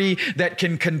carry, that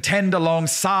can contend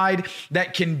alongside,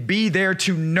 that can be there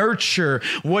to nurture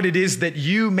what it is that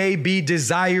you may be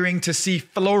desiring to see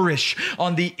flourish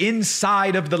on the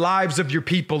inside of the lives of your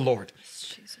people, Lord.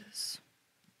 Jesus.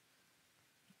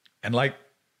 And like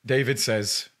David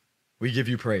says, we give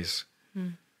you praise.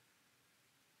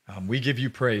 We give you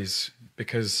praise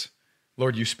because,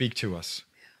 Lord, you speak to us.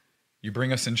 You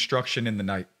bring us instruction in the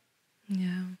night.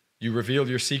 Yeah. You reveal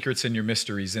your secrets and your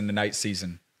mysteries in the night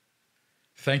season.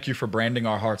 Thank you for branding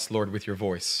our hearts, Lord, with your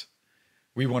voice.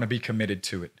 We want to be committed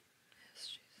to it.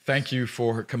 Thank you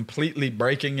for completely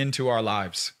breaking into our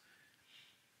lives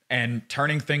and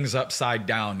turning things upside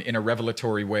down in a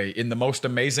revelatory way, in the most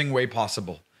amazing way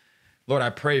possible. Lord, I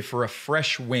pray for a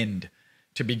fresh wind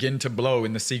to begin to blow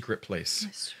in the secret place.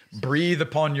 Yes, breathe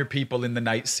upon your people in the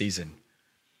night season.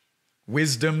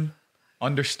 Wisdom,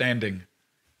 understanding,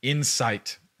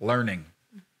 insight, learning.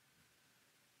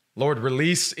 Lord,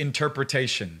 release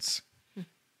interpretations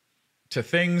to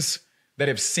things that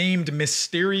have seemed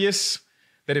mysterious,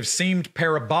 that have seemed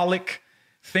parabolic,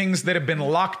 things that have been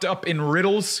locked up in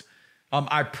riddles.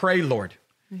 I pray, Lord,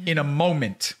 in a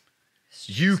moment,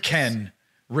 you can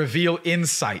reveal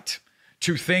insight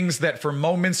to things that for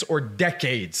moments or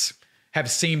decades have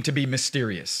seemed to be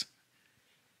mysterious.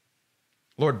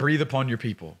 Lord, breathe upon your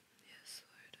people. Yes,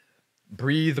 Lord.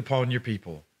 Breathe upon your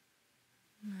people.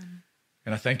 Amen.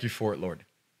 And I thank you for it, Lord.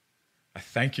 I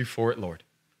thank you for it, Lord.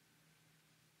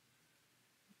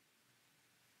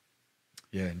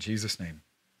 Yeah, in Jesus' name.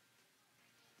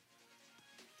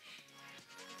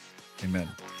 Amen.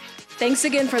 Thanks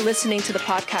again for listening to the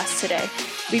podcast today.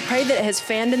 We pray that it has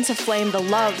fanned into flame the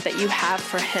love that you have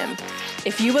for him.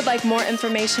 If you would like more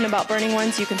information about Burning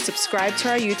Ones, you can subscribe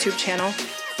to our YouTube channel,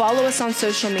 follow us on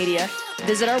social media,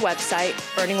 visit our website,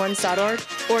 burningones.org,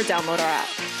 or download our app.